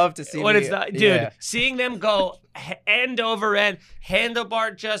car, you would love to see when it's not, dude. Seeing them go end over end,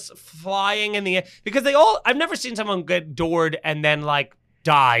 handlebar just flying in the air, because I've never seen someone get doored and then like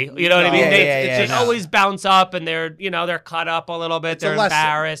die. You know what I mean? Yeah, They no. always bounce up and they're cut up a little bit. They're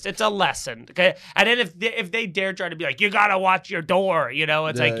embarrassed. It's a lesson. Okay. And then if they dare try to be like, you gotta watch your door,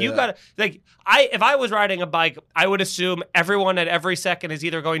 it's like you gotta if I was riding a bike, I would assume everyone at every second is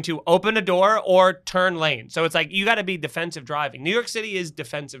either going to open a door or turn lane. So it's like you gotta be defensive driving. New York City is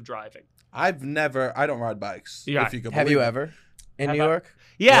defensive driving. I don't ride bikes. Yeah. If you could Have you believe it. ever in New York?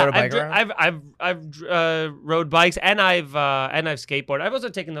 Yeah, I've rode bikes and I've skateboarded. I've also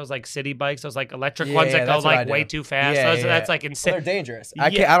taken those like city bikes, those like electric ones that go like way too fast. That's like insane. Well, they're dangerous.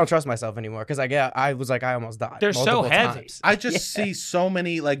 I don't trust myself anymore because I almost died. They're so heavy. Times. I just see so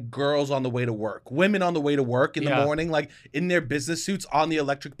many like girls on the way to work, women on the way to work in the morning, like in their business suits on the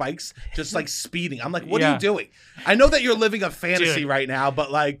electric bikes, just like speeding. I'm like, what are you doing? I know that you're living a fantasy right now,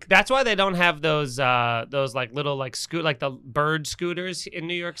 but like that's why they don't have those like little like like the bird scooters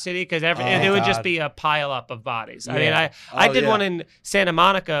in New York City, because it would just be a pile up of bodies. I mean, I did one in Santa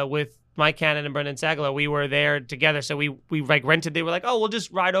Monica with Mike Cannon and Brendan Sagalow. We were there together, so we like rented. They were like, "Oh, we'll just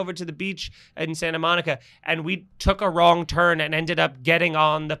ride over to the beach in Santa Monica," and we took a wrong turn and ended up getting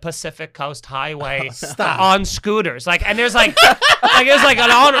on the Pacific Coast Highway on scooters. Like, and there's like, it was like an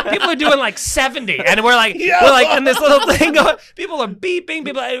honor. People are doing like 70, and we're like, and this little thing going. People are beeping.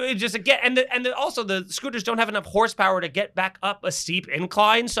 People also the scooters don't have enough horsepower to get back up a steep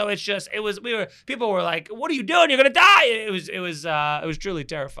incline. So it's just people were like, "What are you doing? You're gonna die!" It was truly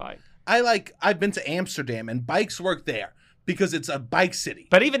terrifying. I've been to Amsterdam and bikes work there because it's a bike city.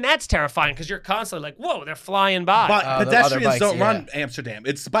 But even that's terrifying because you're constantly like, whoa, they're flying by. But pedestrians don't run Amsterdam.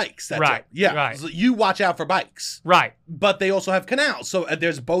 It's bikes. That's right. It. Yeah. Right. So you watch out for bikes. Right. But they also have canals. So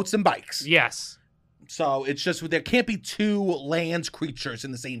there's boats and bikes. Yes. So it's just there can't be two land creatures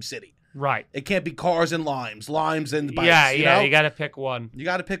in the same city. Right. It can't be cars and limes and bikes. Yeah, you know? You got to pick one. You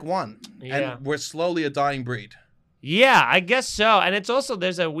got to pick one. Yeah. And we're slowly a dying breed. Yeah, I guess so. And it's also,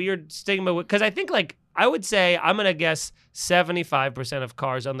 there's a weird stigma because I think I would say, I'm going to guess 75% of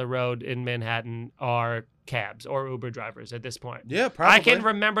cars on the road in Manhattan are cabs or Uber drivers at this point. Yeah, probably. I can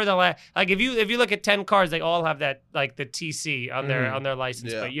remember if you look at 10 cars, they all have that, like the TC on their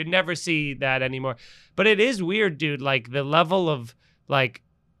license plate. You never see that anymore. But it is weird, dude, like the level of like,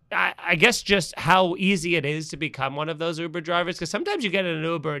 I guess just how easy it is to become one of those Uber drivers. Because sometimes you get in an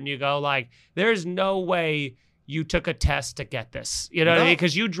Uber and you go like, there's no way you took a test to get this. You know what I mean?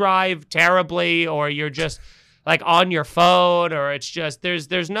 Because you drive terribly or you're just like on your phone or it's just, there's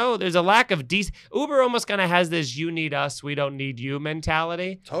a lack of Uber almost kind of has this you need us, we don't need you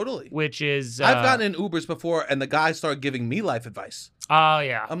mentality. Totally. Which is... I've gotten in Ubers before and the guy started giving me life advice. Oh,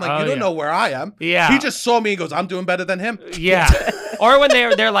 yeah. I'm like, you don't know where I am. Yeah. He just saw me and goes, I'm doing better than him. Yeah. Or when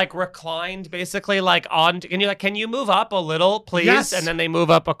they're like reclined, basically like on, and you're like, can you move up a little, please? Yes. And then they move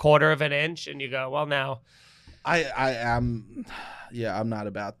up a quarter of an inch and you go, well, now... I am, I'm not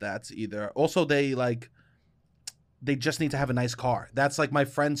about that either. Also, they just need to have a nice car. That's like my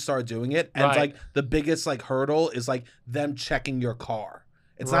friends start doing it, and it's like the biggest like hurdle is like them checking your car.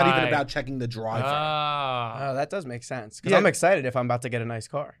 It's not even about checking the driver. Oh, that does make sense because I'm excited if I'm about to get a nice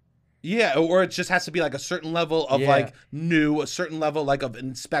car. Yeah, or it just has to be like a certain level of like new, a certain level like of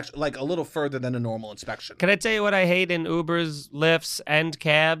inspection, like a little further than a normal inspection. Can I tell you what I hate in Ubers, Lyfts, and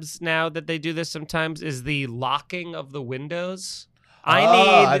cabs now that they do this sometimes is the locking of the windows.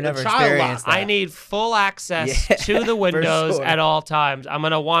 I've never experienced that. I need full access to the windows at all times. I'm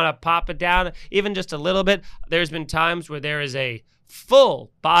going to want to pop it down even just a little bit. There's been times where there is a full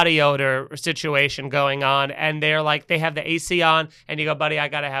body odor situation going on and they're like, they have the AC on and you go, buddy, I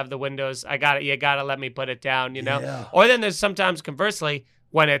got to have the windows. You got to let me put it down, you know? Yeah. Or then there's sometimes conversely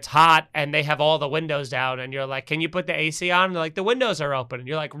when it's hot and they have all the windows down and you're like, can you put the AC on? And they're like, the windows are open. And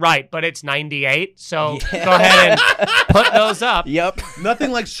you're like, right, but it's 98. So go ahead and put those up. Yep.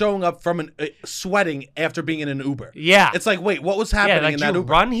 Nothing like showing up from sweating after being in an Uber. Yeah. It's like, wait, what was happening in that Uber?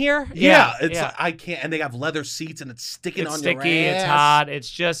 Run here? Yeah. It's like, I can't. And they have leather seats and it's sticking on your ass. It's hot.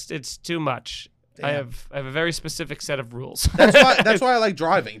 It's too much. Damn. I have a very specific set of rules. That's why I like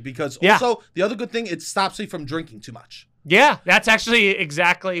driving because also the other good thing, it stops me from drinking too much. Yeah, that's actually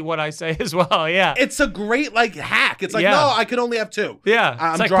exactly what I say as well. Yeah, it's a great like hack. It's like no, I can only have two. Yeah,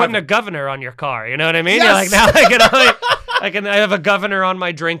 it's like driving. putting a governor on your car. You know what I mean? Yes! You're like now I have a governor on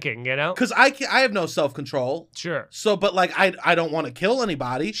my drinking. You know, because I have no self control. Sure. So, but like I don't want to kill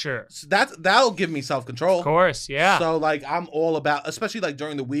anybody. Sure. So that'll give me self control. Of course. Yeah. So like I'm all about, especially like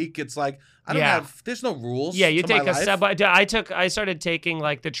during the week. It's like I don't have. There's no rules. Yeah, you to take my a life. subway. I started taking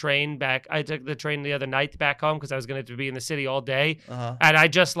like the train back. I took the train the other night back home because I was going to be in the city all day, and I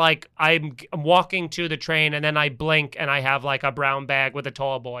just like I'm walking to the train and then I blink and I have like a brown bag with a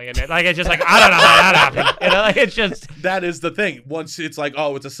tall boy in it. Like it's just like I don't know how that happened. You know, like it's just that is the thing. Once it's like,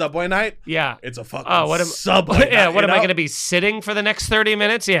 oh, it's a subway night. Yeah, it's a fucking subway. Night, yeah, what am I going to be sitting for the next 30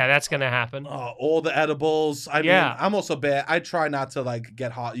 minutes? Yeah, that's going to happen. All the edibles. I mean, I'm also bad. I try not to like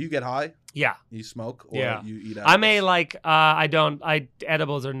get high. You get high? Yeah. You smoke or you eat edibles? I may like I don't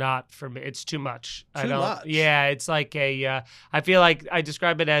edibles are not for me. It's too much. Too much. Yeah, it's like a I feel like I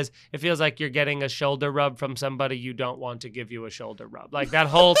describe it as it feels like you're getting a shoulder rub from somebody you don't want to give you a shoulder rub. Like that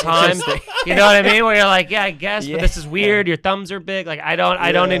whole time, you know what I mean? Where you're like, yeah, I guess, but this is weird. Your thumbs are big. Like I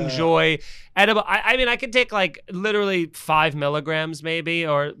don't enjoy edible. I mean, I could take like literally 5 milligrams maybe,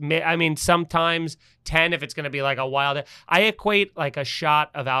 or I mean sometimes 10 if it's going to be like a wild. I equate like a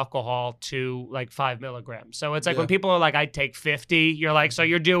shot of alcohol to like 5 milligrams. So it's like when people are like, I take 50, you're like, so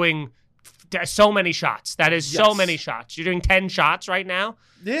you're doing so many shots. That is so many shots. You're doing 10 shots right now.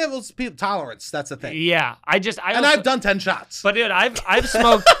 Yeah, well, it's tolerance. That's the thing. Yeah, I've done 10 shots. But dude, I've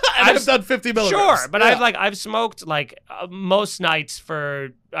smoked. I've done 50 milligrams. Sure, but I've smoked like most nights for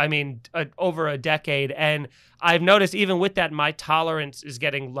over a decade, and I've noticed even with that, my tolerance is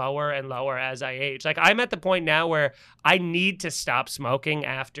getting lower and lower as I age. Like I'm at the point now where I need to stop smoking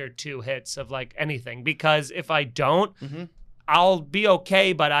after 2 hits of like anything, because if I don't. I'll be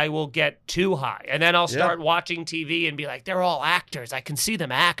okay, but I will get too high. And then I'll start watching TV and be like, they're all actors. I can see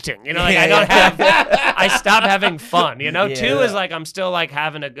them acting. You know, like I stop having fun. You know, 2 is like, I'm still like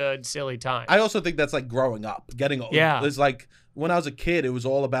having a good, silly time. I also think that's like growing up, getting old. Yeah. It's like when I was a kid, it was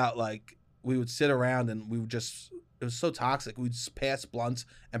all about like, we would sit around and we would just, it was so toxic. We'd just pass blunts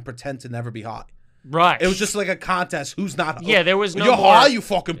and pretend to never be high. Right. It was just like a contest. Who's not high? Yeah, there was no You're more... high, you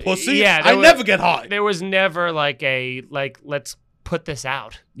fucking pussy? Yeah. I never get high. There was never like let's put this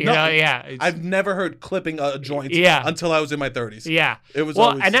out. You know? Yeah. I've never heard clipping a joint until I was in my 30s. Yeah. It was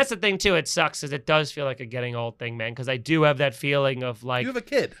always... and that's the thing too. It sucks is it does feel like a getting old thing, man, because I do have that feeling of like... You have a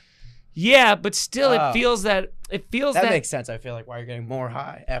kid. Yeah, but still it feels that... That makes sense. I feel like why you're getting more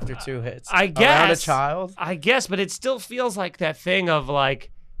high after 2 hits. I guess. Around a child? I guess, but it still feels like that thing of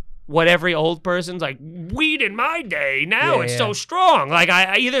like... what every old person's like, weed in my day, now it's so strong. Like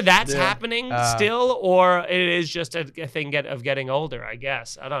I either that's happening still, or it is just a thing of getting older, I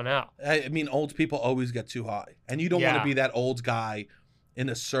guess. I don't know. I mean, old people always get too high. And you don't want to be that old guy in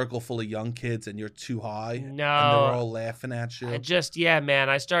a circle full of young kids and you're too high. No. And they're all laughing at you. Man,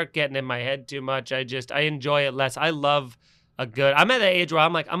 I start getting in my head too much. I enjoy it less. I love I'm at the age where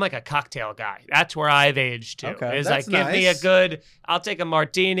I'm like a cocktail guy. That's where I've aged to. Okay, it's like give me a good. I'll take a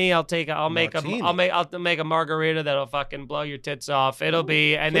martini. I'll make a margarita that'll fucking blow your tits off. It'll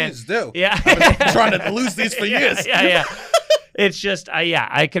be and please then do. Yeah, I've been trying to lose these for years. Yeah. It's just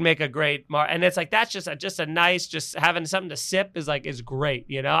I can make a great and it's like that's just a nice just having something to sip is great.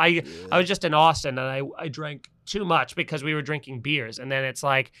 You know, I was just in Austin and I drank too much because we were drinking beers, and then it's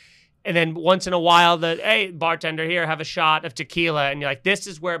like. And then once in a while, hey, bartender, here, have a shot of tequila. And you're like, this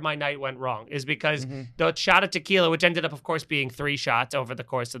is where my night went wrong, is because the shot of tequila, which ended up, of course, being 3 shots over the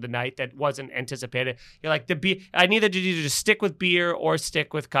course of the night that wasn't anticipated. You're like, I needed to either just stick with beer or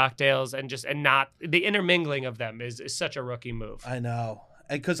stick with cocktails and not, the intermingling of them is such a rookie move. I know.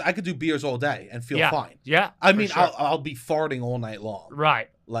 Because I could do beers all day and feel fine. Yeah. I mean, sure. I'll be farting all night long. Right.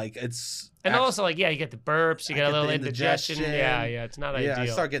 Like it's. And also, like, you get the burps, you get a little indigestion. Yeah, it's not ideal. Yeah, I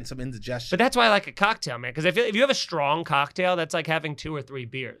start getting some indigestion. But that's why I like a cocktail, man. Because if you have a strong cocktail, that's like having 2 or 3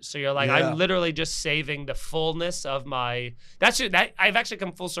 beers. So you're like, I'm literally just saving the fullness of my. I've actually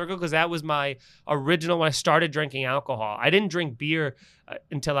come full circle because that was my original when I started drinking alcohol. I didn't drink beer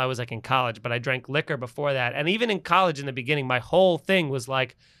until I was like in college, but I drank liquor before that. And even in college in the beginning, my whole thing was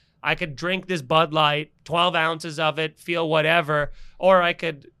like, I could drink this Bud Light, 12 ounces of it, feel whatever, or I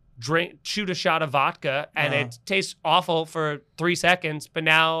could shoot a shot of vodka and it tastes awful for 3 seconds, but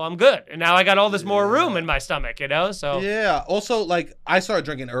now I'm good. And now I got all this more room in my stomach, you know? So yeah. Also, like, I started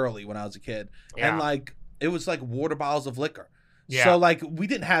drinking early when I was a kid. Yeah. And like it was like water bottles of liquor. Yeah. So like we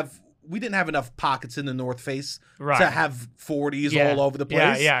didn't have enough pockets in the North Face to have 40s all over the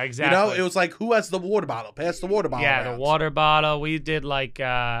place. Yeah, exactly. You know, it was like, who has the water bottle? Pass the water bottle. Yeah, around. The water bottle. We did like,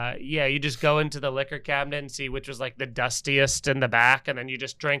 you just go into the liquor cabinet and see which was like the dustiest in the back, and then you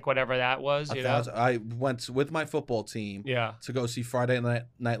just drink whatever that was. You know? I went with my football team to go see Friday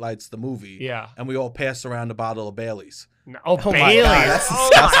Night Lights, the movie. Yeah. And we all passed around a bottle of Bailey's. Oh, Bailey's!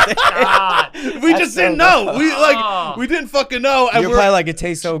 My God! We just didn't know. We didn't fucking know. And you're probably like, it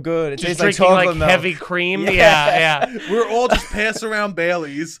tastes so good. It tastes like chocolate milk. Heavy cream. Yeah. We were all just passing around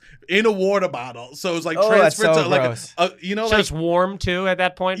Bailey's in a water bottle. So it was like that's transferred so to like gross. you know, So like it's warm too at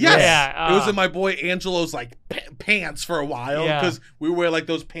that point. yes, Yeah. it was in my boy Angelo's like pants for a while because we wear like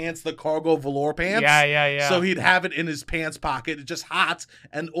those pants, the cargo velour pants. Yeah. So he'd have it in his pants pocket. It's just hot,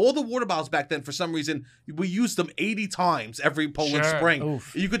 and all the water bottles back then, for some reason, we used them 80 times every Poland Spring.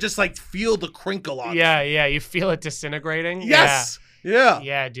 Oof. You could just like feel the crinkle on. Yeah. You feel it disintegrating. Yes. Yeah.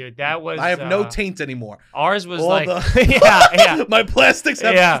 Yeah, dude. That was. I have no taint anymore. Ours was All like. the- yeah. My plastics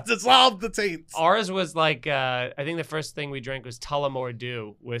have dissolved the taints. Ours was like, I think the first thing we drank was Tullamore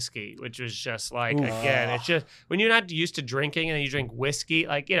Dew whiskey, which was just like, again, it's just, when you're not used to drinking and then you drink whiskey,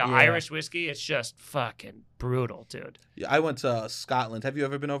 like, Irish whiskey, it's just fucking brutal, dude. Yeah, I went to Scotland. Have you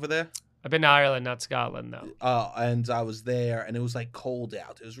ever been over there? I've been to Ireland, not Scotland, though. And I was there, and it was like cold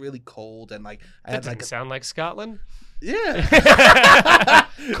out. It was really cold, and like I That had like doesn't sound like Scotland. Yeah.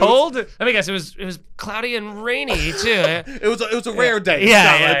 Cold? Let me guess. It was cloudy and rainy too. It was a rare day.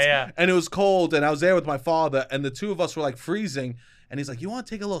 Yeah. And it was cold, and I was there with my father, and the two of us were like freezing. And he's like, "You want to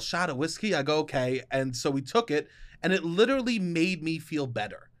take a little shot of whiskey?" I go, "Okay." And so we took it, and it literally made me feel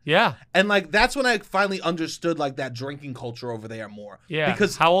better. Yeah. And like that's when I finally understood like that drinking culture over there more. Yeah.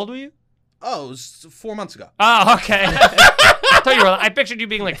 Because how old were you? Oh, it was 4 months ago. Oh, okay. I pictured you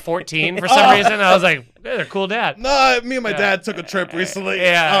being like 14 for some reason. I was like, they're a cool dad. No, me and my dad took a trip recently.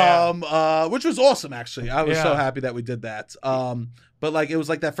 Which was awesome actually. I was so happy that we did that. But like it was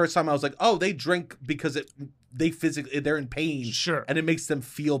like that first time I was like, oh, they drink because they're in pain. Sure. And it makes them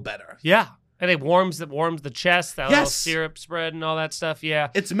feel better. Yeah. And it warms the chest, that little syrup spread and all that stuff. Yeah.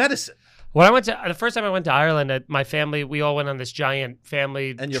 It's medicine. When the first time I went to Ireland, my family, we all went on this giant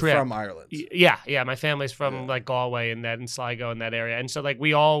family trip. And you're from Ireland. Yeah. My family's from like Galway and Sligo and that area. And so like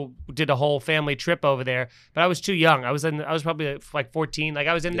we all did a whole family trip over there, but I was too young. I was probably like 14. Like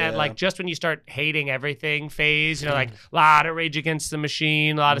I was in that like just when you start hating everything phase, like a lot of Rage Against the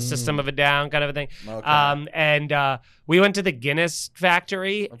Machine, a lot of System of a Down kind of a thing. Okay. And we went to the Guinness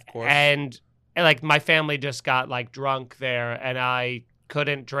factory, of course, and like my family just got like drunk there, and I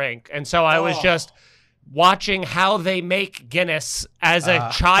couldn't drink, and so I was just watching how they make Guinness as a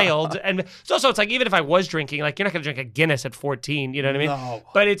child. And it's also, it's like, even if I was drinking, like you're not gonna drink a Guinness at 14, you know what I mean? No.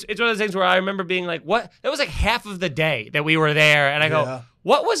 But it's one of those things where I remember being like, what? That was like half of the day that we were there, and I go,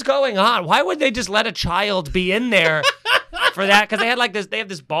 what was going on? Why would they just let a child be in there for that? Because they have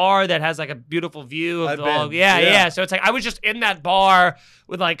this bar that has like a beautiful view of so it's like I was just in that bar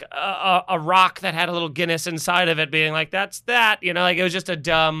with like a rock that had a little Guinness inside of it, being like, that's that, like it was just a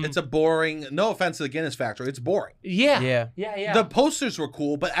dumb. It's a boring. No offense to the Guinness factory, it's boring. Yeah. The posters were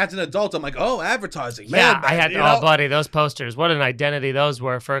cool, but as an adult, I'm like, oh, advertising. Yeah, man, I had buddy, those posters. What an identity those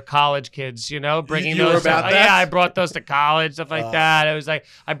were for college kids. Bringing you those. Were about that? Yeah, I brought those to college, stuff like that. It was like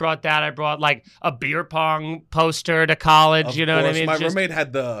I brought like a beer pong poster to college. You know what I mean?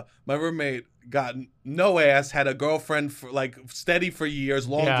 My roommate got no ass, had a girlfriend for like steady for years,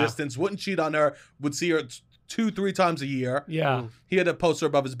 long distance, wouldn't cheat on her, would see her 2-3 times a year. Yeah. He had a poster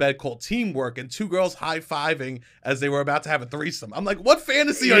above his bed called Teamwork and 2 girls high-fiving as they were about to have a threesome. I'm like, what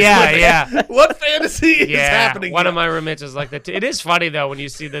fantasy are you living? Yeah. What fantasy is happening? One of my roommates is like that. It is funny though when you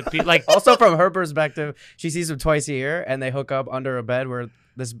see the like. Also from her perspective, she sees them twice a year and they hook up under a bed where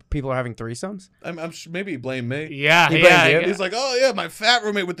people are having threesomes. I'm sure maybe he blamed me. Yeah, He's like, oh yeah, my fat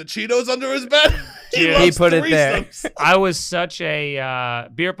roommate with the Cheetos under his bed. He put it there. I was such a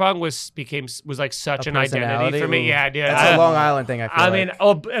beer pong was like such an identity for me. Yeah, dude. That's a Long Island thing. I mean,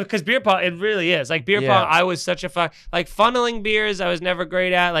 because beer pong, it really is like beer pong. I was such a like funneling beers. I was never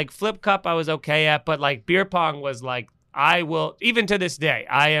great at. Like flip cup, I was okay at, but like beer pong was like I will even to this day.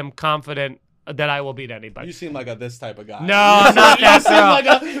 I am confident that I will beat anybody. You seem like this type of guy. No, I'm not that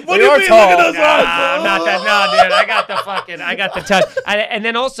girl. What do you mean? Look at those eyes. I'm not that. No, dude. I got the touch. And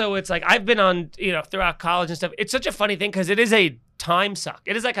then also, it's like I've been on, throughout college and stuff. It's such a funny thing because it is a time suck.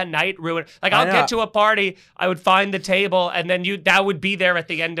 It is like a night ruin. Like I'll get to a party, I would find the table, and then that would be there at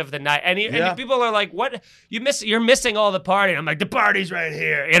the end of the night. And people are like, "What? You're missing all the party." And I'm like, "The party's right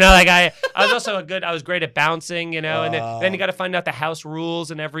here." Like I was also I was great at bouncing, and then you got to find out the house rules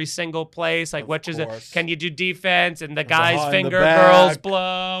in every single place. Like can you do defense? And the guys finger, girls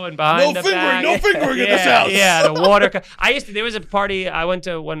blow, and behind the back. No fingering in this house. Yeah, the water. There was a party I went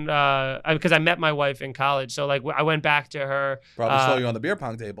to when because I met my wife in college, so like I went back to her. saw you on the beer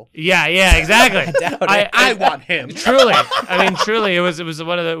pong table. Yeah, exactly. I want him. Truly, I mean, truly, it was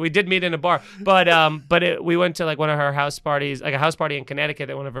one of the. We did meet in a bar, but we went to like one of her house parties, like a house party in Connecticut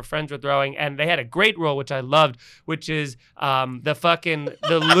that one of her friends were throwing, and they had a great rule which I loved, which is the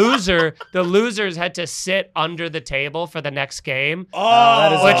losers had to sit under the table for the next game.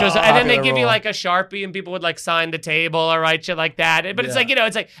 That is Which was, and then they give you rule. like a Sharpie, and people would like sign the table or write shit like that. But it's like,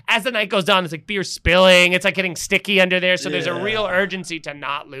 it's like as the night goes on, it's like beer spilling, it's like getting sticky under there. So there's a real urgency to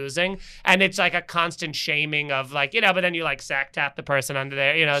not losing, and it's like a constant shaming of like, but then you like sack tap the person under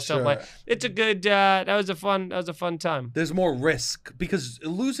there, So like, it's a good. That was a fun time. There's more risk because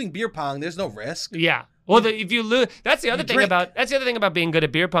losing beer pong, there's no risk. Yeah. Well, if you lose, that's the other thing about being good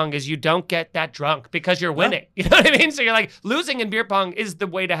at beer pong is you don't get that drunk because you're winning. You know what I mean? So you're like, losing in beer pong is the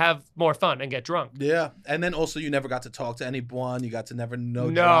way to have more fun and get drunk. Yeah, and then also you never got to talk to anyone. You got to never know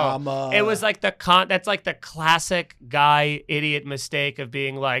drama. It was like that's like the classic guy idiot mistake of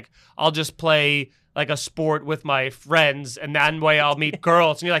being like, I'll just play like a sport with my friends, and that way I'll meet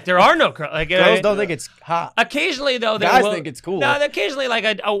girls. And you're like, there are no girls. Like, girls don't think it's hot. Occasionally, though, guys think it's cool. No, occasionally, like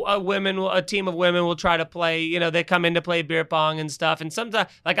a team of women will try to play. They come in to play beer pong and stuff. And sometimes,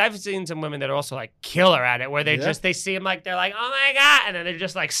 like I've seen some women that are also like killer at it, where they they seem like they're like, oh my god, and then they're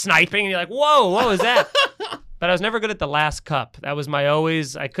just like sniping, and you're like, whoa, what was that? But I was never good at the last cup. That was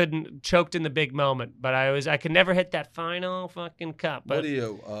I couldn't, choked in the big moment, but I could never hit that final fucking cup. But what are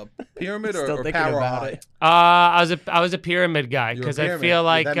you, pyramid Still or thinking power about high? it. I was a pyramid guy You're a because I pyramid. feel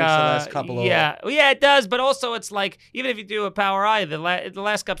like That makes the last cup a little- yeah, it does. But also, it's like even if you do a power eye, the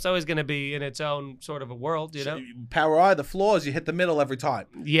last cup's always going to be in its own sort of a world, Power eye, the floor is you hit the middle every time.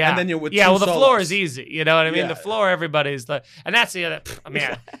 Yeah, and then you're with the two floor solos. is easy. You know what I mean? Yeah. The floor, everybody's and that's the other. I mean,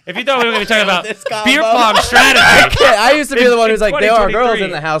 if you thought we were going to talk about This combo. beer pong strategy. I used to be the one who's like, there are girls 2023.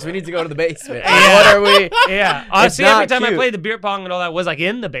 in the house. We need to go to the basement. What are we? Yeah, It's honestly, every not time I cute. played the beer pong and all that was like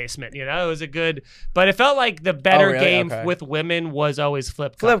in the basement. It was a good, but it felt like the better really? game Okay. with women was always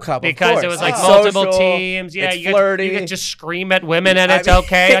flip cup. Flip cup, of because it course. was like It's multiple social, teams. Yeah, it's you flirty. could just scream at women and it's I mean-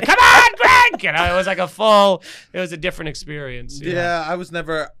 okay. Like, come on, Greg! It was like it was a different experience. Yeah, I was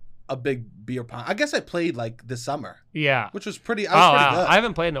never a big beer pong. I guess I played like this summer, Yeah. which was pretty. Oh, I was pretty wow. good. I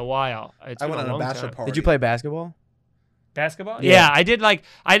haven't played in a while. It's I been went on a long bachelor time. party. Did you play basketball? Basketball? Yeah. Yeah, I did.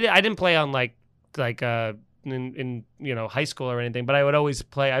 I didn't play on like in high school or anything, but I would always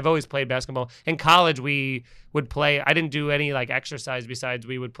play. I've always played basketball. In college, we would play. I didn't do any like exercise besides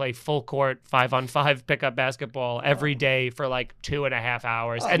we would play full court 5-on-5 pickup basketball every day for like 2.5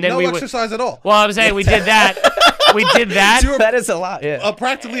 hours, and then no we exercise at all. Well, I was saying we did that. We did that. That is a lot. Yeah.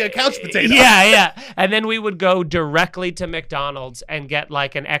 Practically a couch potato. Yeah. And then we would go directly to McDonald's and get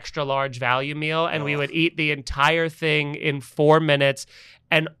like an extra large value meal, and we would eat the entire thing in 4 minutes.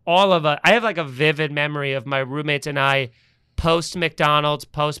 And all of us, I have like a vivid memory of my roommates and I post McDonald's,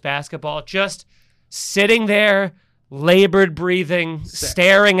 post basketball, just sitting there, labored breathing,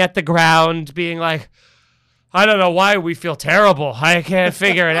 staring at the ground, being like, I don't know why we feel terrible. I can't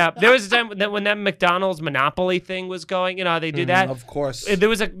figure it out. There was a time when that McDonald's Monopoly thing was going, how they do that? Of course. There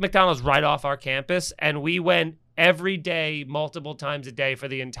was a McDonald's right off our campus, and we went every day, multiple times a day for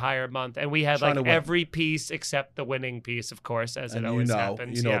the entire month. And we had Trying to like win. every piece except the winning piece, of course, as And it always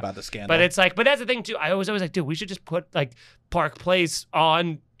happens. You know Yeah. about the scandal. But it's like, but that's the thing too. I was always like, dude, we should just put like Park Place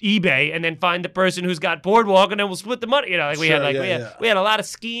on eBay and then find the person who's got Boardwalk and then we'll split the money. We Sure, had we had a lot of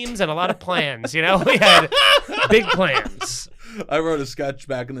schemes and a lot of plans. We had big plans. I wrote a sketch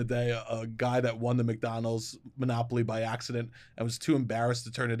back in the day, a guy that won the McDonald's Monopoly by accident and was too embarrassed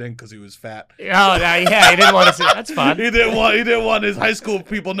to turn it in because he was fat. Oh, yeah, he didn't want to see. That's fun. He didn't want his high school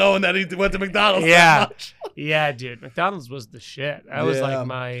people knowing that he went to McDonald's. Yeah. that much. Yeah, dude. McDonald's was the shit. That was like Yeah.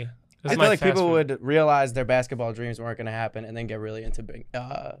 my. I feel like people would realize their basketball dreams weren't going to happen and then get really into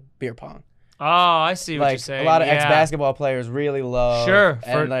beer pong. Oh, I see what Like you're saying. a lot of yeah. ex-basketball players really love. Sure,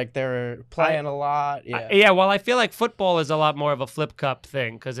 And like they're playing a lot. Yeah. Yeah, well, I feel like football is a lot more of a flip cup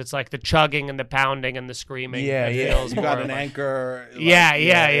thing because it's like the chugging and the pounding and the screaming. Yeah, It yeah. feels You got more an like- anchor. like-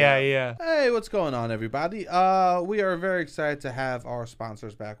 Yeah. Hey, what's going on, everybody? We are very excited to have our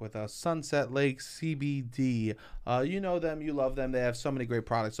sponsors back with us, Sunset Lake CBD. You know them, you love them. They have so many great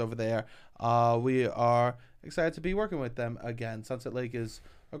products over there. We are excited to be working with them again. Sunset Lake is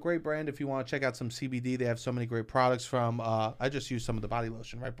a great brand. If you want to check out some CBD, they have so many great products from. I just used some of the body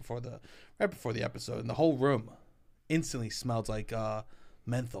lotion right before the episode, and the whole room instantly smells like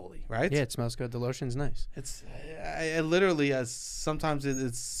mentholy, right? Yeah, it smells good. The lotion's nice. It's I literally as sometimes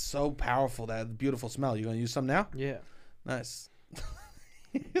it's so powerful, that beautiful smell. You gonna use some now? Yeah. Nice.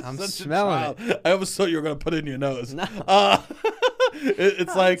 I'm Such a smelling child. I almost thought you were gonna put it in your nose. No.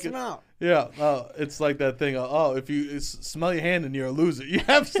 It's like, smell. yeah, it's like that thing. If you smell your hand and you're a loser, you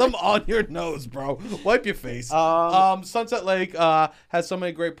have some on your nose, bro. Wipe your face. Sunset Lake has so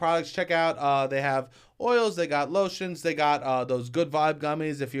many great products. Check out. They have oils. They got lotions. They got those Good Vibe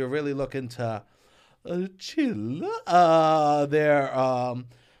gummies. If you're really looking to chill, they're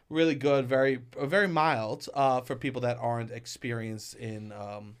really good. Very mild for people that aren't experienced in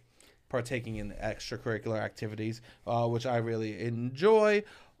partaking in extracurricular activities, which I really enjoy.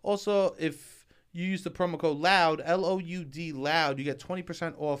 Also, if you use the promo code LOUD, LOUD, LOUD, you get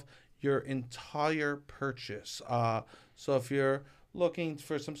 20% off your entire purchase. So if you're looking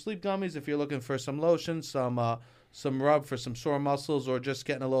for some sleep gummies, if you're looking for some lotion, some rub for some sore muscles, or just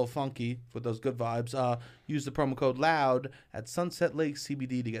getting a little funky with those good vibes, use the promo code LOUD at Sunset Lake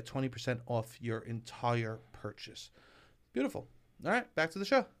CBD to get 20% off your entire purchase. Beautiful. All right, back to the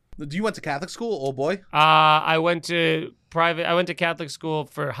show. Do you went to Catholic school, old boy? I went to Catholic school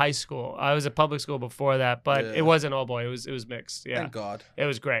for high school. I was at public school before that, but it wasn't all boy. It was mixed. Yeah. Thank God. It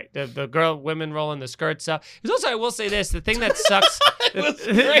was great. The women rolling the skirts up. It was also, I will say this, the thing that sucks.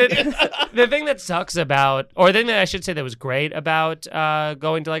 the thing that sucks about, or the thing that I should say that was great about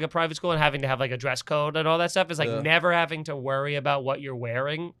going to like a private school and having to have like a dress code and all that stuff is like never having to worry about what you're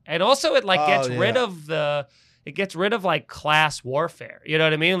wearing. And also it like gets rid of it gets rid of like class warfare. You know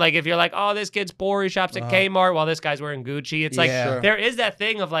what I mean? Like if you're like, oh, this kid's poor, he shops at Kmart while this guy's wearing Gucci. It's like there is that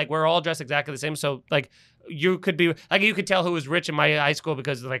thing of like we're all dressed exactly the same. So like you could tell who was rich in my high school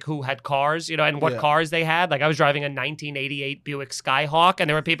because of like who had cars, you know, and what cars they had. Like I was driving a 1988 Buick Skyhawk, and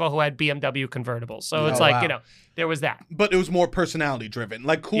there were people who had BMW convertibles. So it's like, you know, there was that. But it was more personality driven.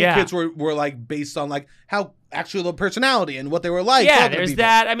 Like cool kids were like based on like how actual the personality and what they were like. Yeah, there's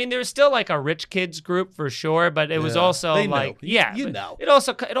that. I mean, there was still like a rich kids group for sure, but it was also like, you know,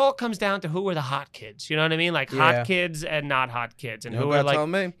 it all comes down to who were the hot kids. You know what I mean? Like hot kids and not hot kids, and you who were like, tell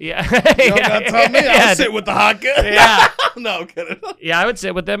me. Yeah, you don't gotta tell me. I'll sit with the hot kids. Yeah, no, I'm kidding. Yeah, I would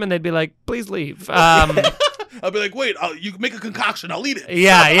sit with them, and they'd be like, "Please leave." I'll be like, wait, you make a concoction, I'll eat it.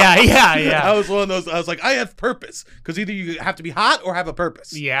 Yeah. I was one of those. I was like, I have purpose, because either you have to be hot or have a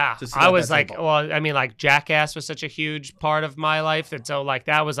purpose. Yeah, I was like, well, I mean, like Jackass was such a huge part of my life, and so like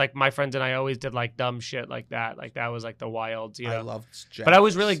that was like my friends and I always did like dumb shit like that. Like that was like the wild, you know. I loved Jackass. But I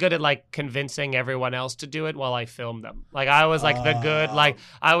was really good at like convincing everyone else to do it while I filmed them. Like I was like the good, like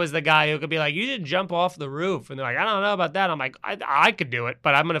I was the guy who could be like, you should jump off the roof, and they're like, I don't know about that. I'm like, I could do it,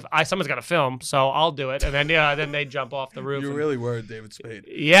 but someone's gonna film, so I'll do it, and then then they jump off the roof. You really were David Spade.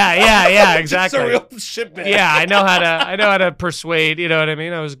 Yeah, exactly. It's a real shit man. Yeah, I know how to persuade. You know what I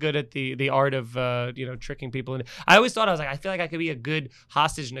mean? I was good at the art of you know, tricking people. And I always thought I feel like I could be a good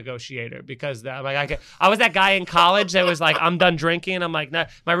hostage negotiator, because I was that guy in college that was like, I'm done drinking. I'm like, nah.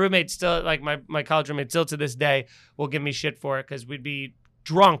 My roommate still, like my college roommate still to this day will give me shit for it, because we'd be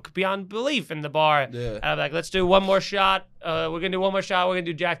drunk beyond belief in the bar. Yeah. And I'm like, let's do one more shot. We're going to do one more shot. We're going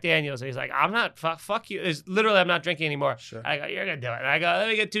to do Jack Daniels. And he's like, I'm not, fuck you. It's literally, I'm not drinking anymore. Sure. I go, you're going to do it. And I go, let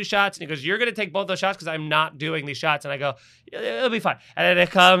me get 2 shots. And he goes, you're going to take both those shots because I'm not doing these shots. And I go, it'll be fine. And then it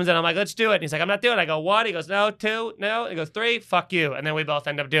comes and I'm like, let's do it. And he's like, I'm not doing it. I go, 1? He goes, no. 2? No. And he goes, 3? Fuck you. And then we both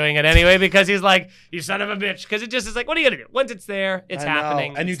end up doing it anyway, because he's like, you son of a bitch. Because it just is like, what are you going to do? Once it's there, it's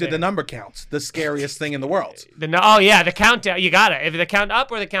happening. And you did the number count, the scariest thing in the world. The countdown. You got it. If the count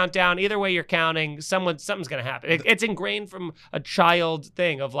up or the countdown, either way you're counting, something's going to happen. It's ingrained from a child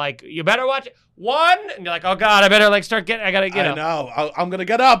thing of like, you better watch it. 1, and you're like, oh God, I better like start getting, I gotta get up. I know. I'm gonna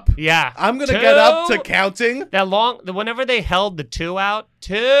get up. Yeah. I'm gonna get up to counting. Whenever they held the 2 out,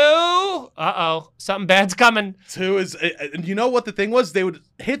 2, something bad's coming. 2 is, and you know what the thing was? They would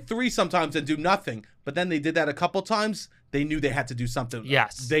hit 3 sometimes and do nothing, but then they did that a couple times. They knew they had to do something.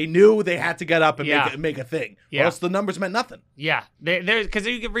 Yes. They knew they had to get up and make a thing. Yeah. Or else the numbers meant nothing. Yeah. Because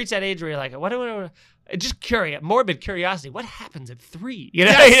you can reach that age where you're like, what do I... Just morbid curiosity. What happens at 3? You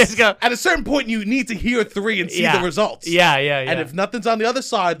know, yes. You just go, at a certain point, you need to hear 3 and see the results. Yeah. And if nothing's on the other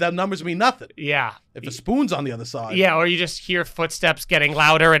side, that numbers mean nothing. Yeah. If a spoon's on the other side. Yeah, or you just hear footsteps getting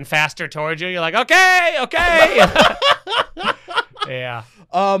louder and faster towards you. You're like, okay. Yeah.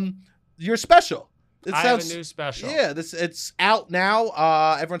 You're special. I have a new special. Yeah, it's out now.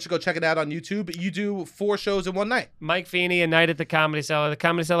 Everyone should go check it out on YouTube. You do 4 shows in one night. Mike Feeney, A Night at the Comedy Cellar. The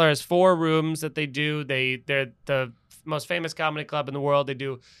Comedy Cellar has 4 rooms that they do. They're the most famous comedy club in the world. They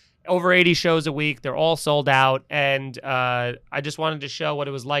do over 80 shows a week. They're all sold out. And I just wanted to show what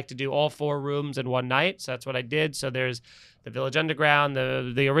it was like to do all 4 rooms in one night. So that's what I did. So there's the Village Underground,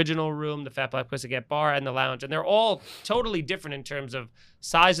 the original room, the Fat Black Pussycat Bar, and the lounge. And they're all totally different in terms of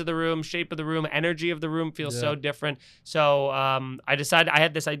size of the room, shape of the room, energy of the room feels so different. So I decided, I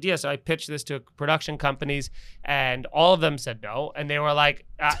had this idea, so I pitched this to production companies, and all of them said no. And they were like,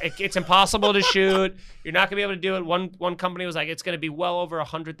 it's impossible to shoot. You're not gonna be able to do it. One company was like, it's gonna be well over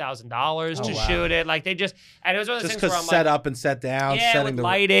 $100,000 to shoot it. Like they just, and it was one of those things where I'm set like, up and set down, with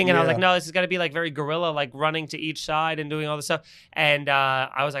lighting, and I was like, no, this is gonna be like very guerrilla, like running to each side and doing all this stuff. And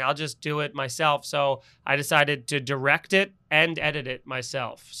I was like, I'll just do it myself. So I decided to direct it and edit it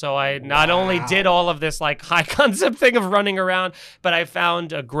myself. So I not only did all of this like high concept thing of running around, but I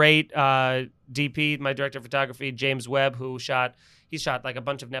found a great DP, my director of photography, James Webb, who he shot like a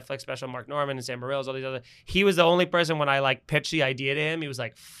bunch of Netflix special, Mark Norman and Sam Morril's, all these other. He was the only person when I like pitched the idea to him, he was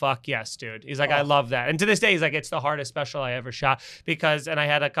like, fuck yes, dude. He's like, I love that. And to this day, he's like, it's the hardest special I ever shot and I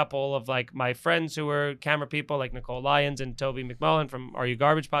had a couple of like my friends who were camera people, like Nicole Lyons and Toby McMullen from Are You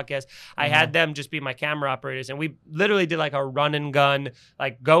Garbage podcast. I had them just be my camera operators. And we literally did like a run and gun,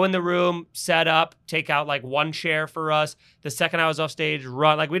 like go in the room, set up, take out like one chair for us. The second I was off stage,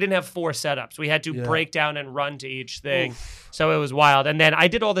 run. Like we didn't have 4 setups. We had to break down and run to each thing. So it was wild. And then I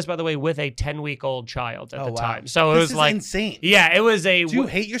did all this, by the way, with a 10-week-old child at the time. So it was like insane. Yeah, it was a. Do you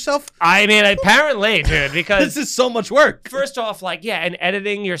hate yourself? I mean, apparently, dude, because this is so much work. First off, like, and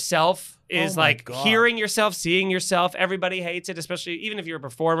editing yourself is like hearing yourself, seeing yourself. Everybody hates it, especially even if you're a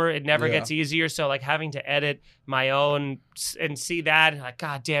performer. It never gets easier. So like having to edit my own and see that, like,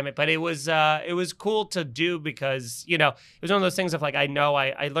 God damn it. But it was cool to do because, it was one of those things of like, I know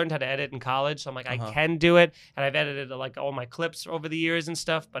I learned how to edit in college. So I'm like, I can do it. And I've edited like all my clips over the years and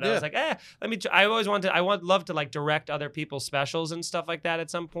stuff. But I was like, I always love to like direct other people's specials and stuff like that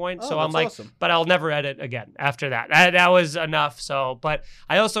at some point. So I'm like, awesome. But I'll never edit again after that. That was enough. So, but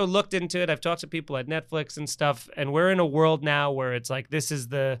I also looked into it. I've talked to people at Netflix and stuff, and we're in a world now where it's like this is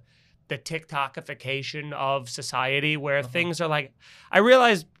the TikTokification of society where things are like, I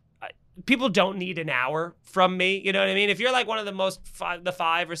realize people don't need an hour from me. You know what I mean? If you're like one of the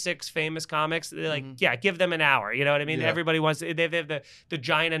 5 or 6 famous comics, they're like, give them an hour. You know what I mean? Everybody wants, they have the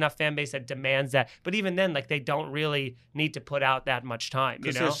giant enough fan base that demands that. But even then, like they don't really need to put out that much time.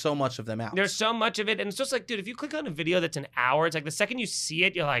 Because there's so much of them out. There's so much of it. And it's just like, dude, if you click on a video that's an hour, it's like the second you see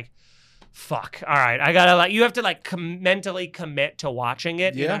it, you're like, fuck, all right, I gotta you have to like mentally commit to watching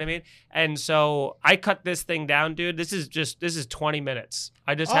it. You know what I mean? And so I cut this thing down, dude. This is 20 minutes.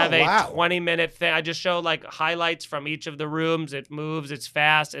 I just have a 20-minute thing. I just show like highlights from each of the rooms. It moves. It's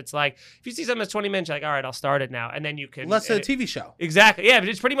fast. It's like if you see something that's 20 minutes, you're like, all right, I'll start it now. And then you can. Less than a TV show. Exactly. Yeah, but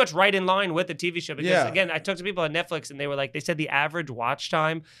it's pretty much right in line with the TV show. Because again, I talked to people on Netflix and they were like, they said the average watch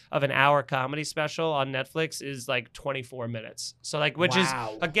time of an hour comedy special on Netflix is like 24 minutes. So like, which is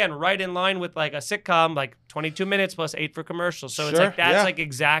again right in line with like a sitcom, like 22 minutes plus 8 for commercials. So it's like that's like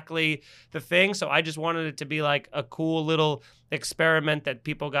exactly the thing. So I just wanted it to be like a cool little experiment that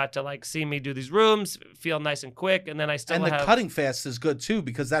people got to like see me do these rooms, feel nice and quick, and then I still the cutting fast is good too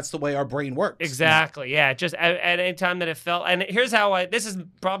because that's the way our brain works. Exactly. Yeah. Just at any time that it felt, and here's how this is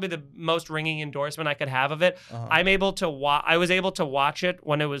probably the most ringing endorsement I could have of it. I was able to watch it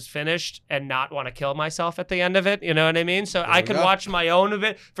when it was finished and not want to kill myself at the end of it. You know what I mean? So I could watch my own of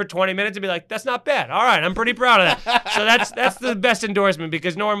it for 20 minutes and be like, that's not bad. All right, I'm pretty proud of that. So that's the best endorsement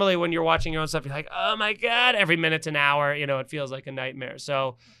because normally when you're watching your own stuff, you're like, oh my God, every minute's an hour. It feels like a nightmare.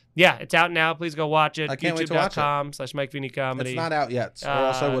 So yeah, it's out now. Please go watch it. I can't wait to watch it. YouTube.com/Mike Feeney Comedy. It's not out yet, or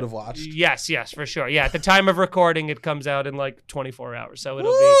else I would have watched. Yes, for sure. Yeah, at the time of recording, it comes out in like 24 hours. So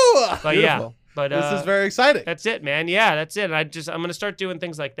it'll be. But beautiful. Yeah. But this is very exciting. That's it, man. Yeah, that's it. And I'm gonna start doing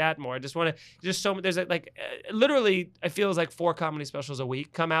things like that more. I just want to there's literally I feel like 4 comedy specials a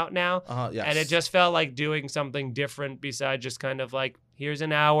week come out now. Yes. And it just felt like doing something different besides just kind of like here's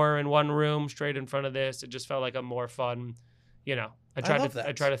an hour in one room straight in front of this. It just felt like a more fun, I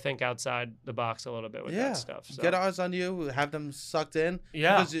try to think outside the box a little bit with that stuff. So. Get eyes on you, have them sucked in.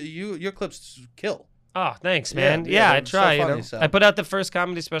 Yeah. Because your clips kill. Oh, thanks, man. Yeah, I try. So funny, I put out the first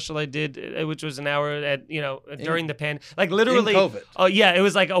comedy special I did, which was an hour at during the like literally. In COVID. Oh yeah, it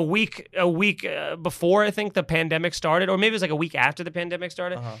was like a week before I think the pandemic started, or maybe it was like a week after the pandemic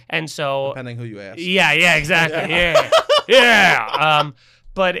started. And so depending who you ask. Yeah, exactly. Yeah.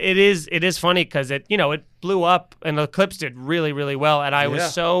 But it is funny because it blew up and the clips did really, really well, and I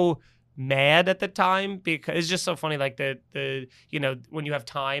was so mad at the time because it's just so funny, like the when you have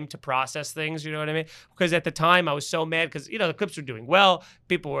time to process things, you know what I mean? Because at the time I was so mad because the clips were doing well.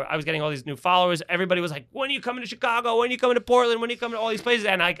 I was getting all these new followers. Everybody was like, when are you coming to Chicago? When are you coming to Portland? When are you coming to all these places?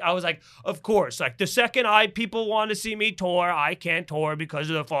 And I was like, of course, like the second people want to see me tour, I can't tour because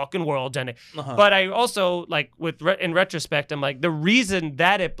of the fucking world's ending. But I also like in retrospect, I'm like, the reason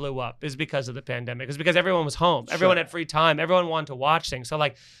that it blew up is because of the pandemic. It's because everyone was home. Everyone had free time. Everyone wanted to watch things. So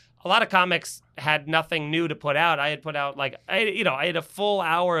like a lot of comics had nothing new to put out. I had put out I had a full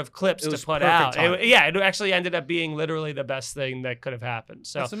hour of clips to put out. It actually ended up being literally the best thing that could have happened.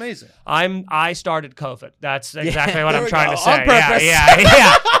 So that's amazing. I started COVID. That's exactly what I'm trying to say. On purpose.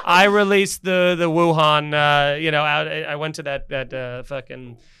 Yeah. I released the Wuhan. I went to that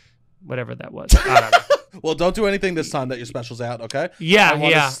fucking whatever that was. I don't know. Well, don't do anything this time that your special's out, okay? Yeah, I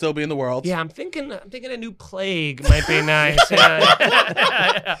want to still be in the world. Yeah, I'm thinking a new plague might be nice.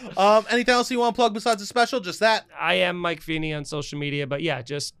 Anything else you want to plug besides the special? Just that? I am Mike Feeney on social media, but yeah,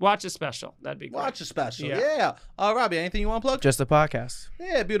 just watch a special. That'd be great. Watch a special, yeah. Robbie, anything you want to plug? Just the podcast.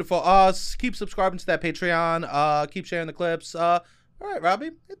 Yeah, beautiful. Keep subscribing to that Patreon. Keep sharing the clips. All right,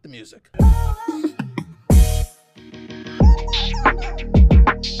 Robbie, hit the music.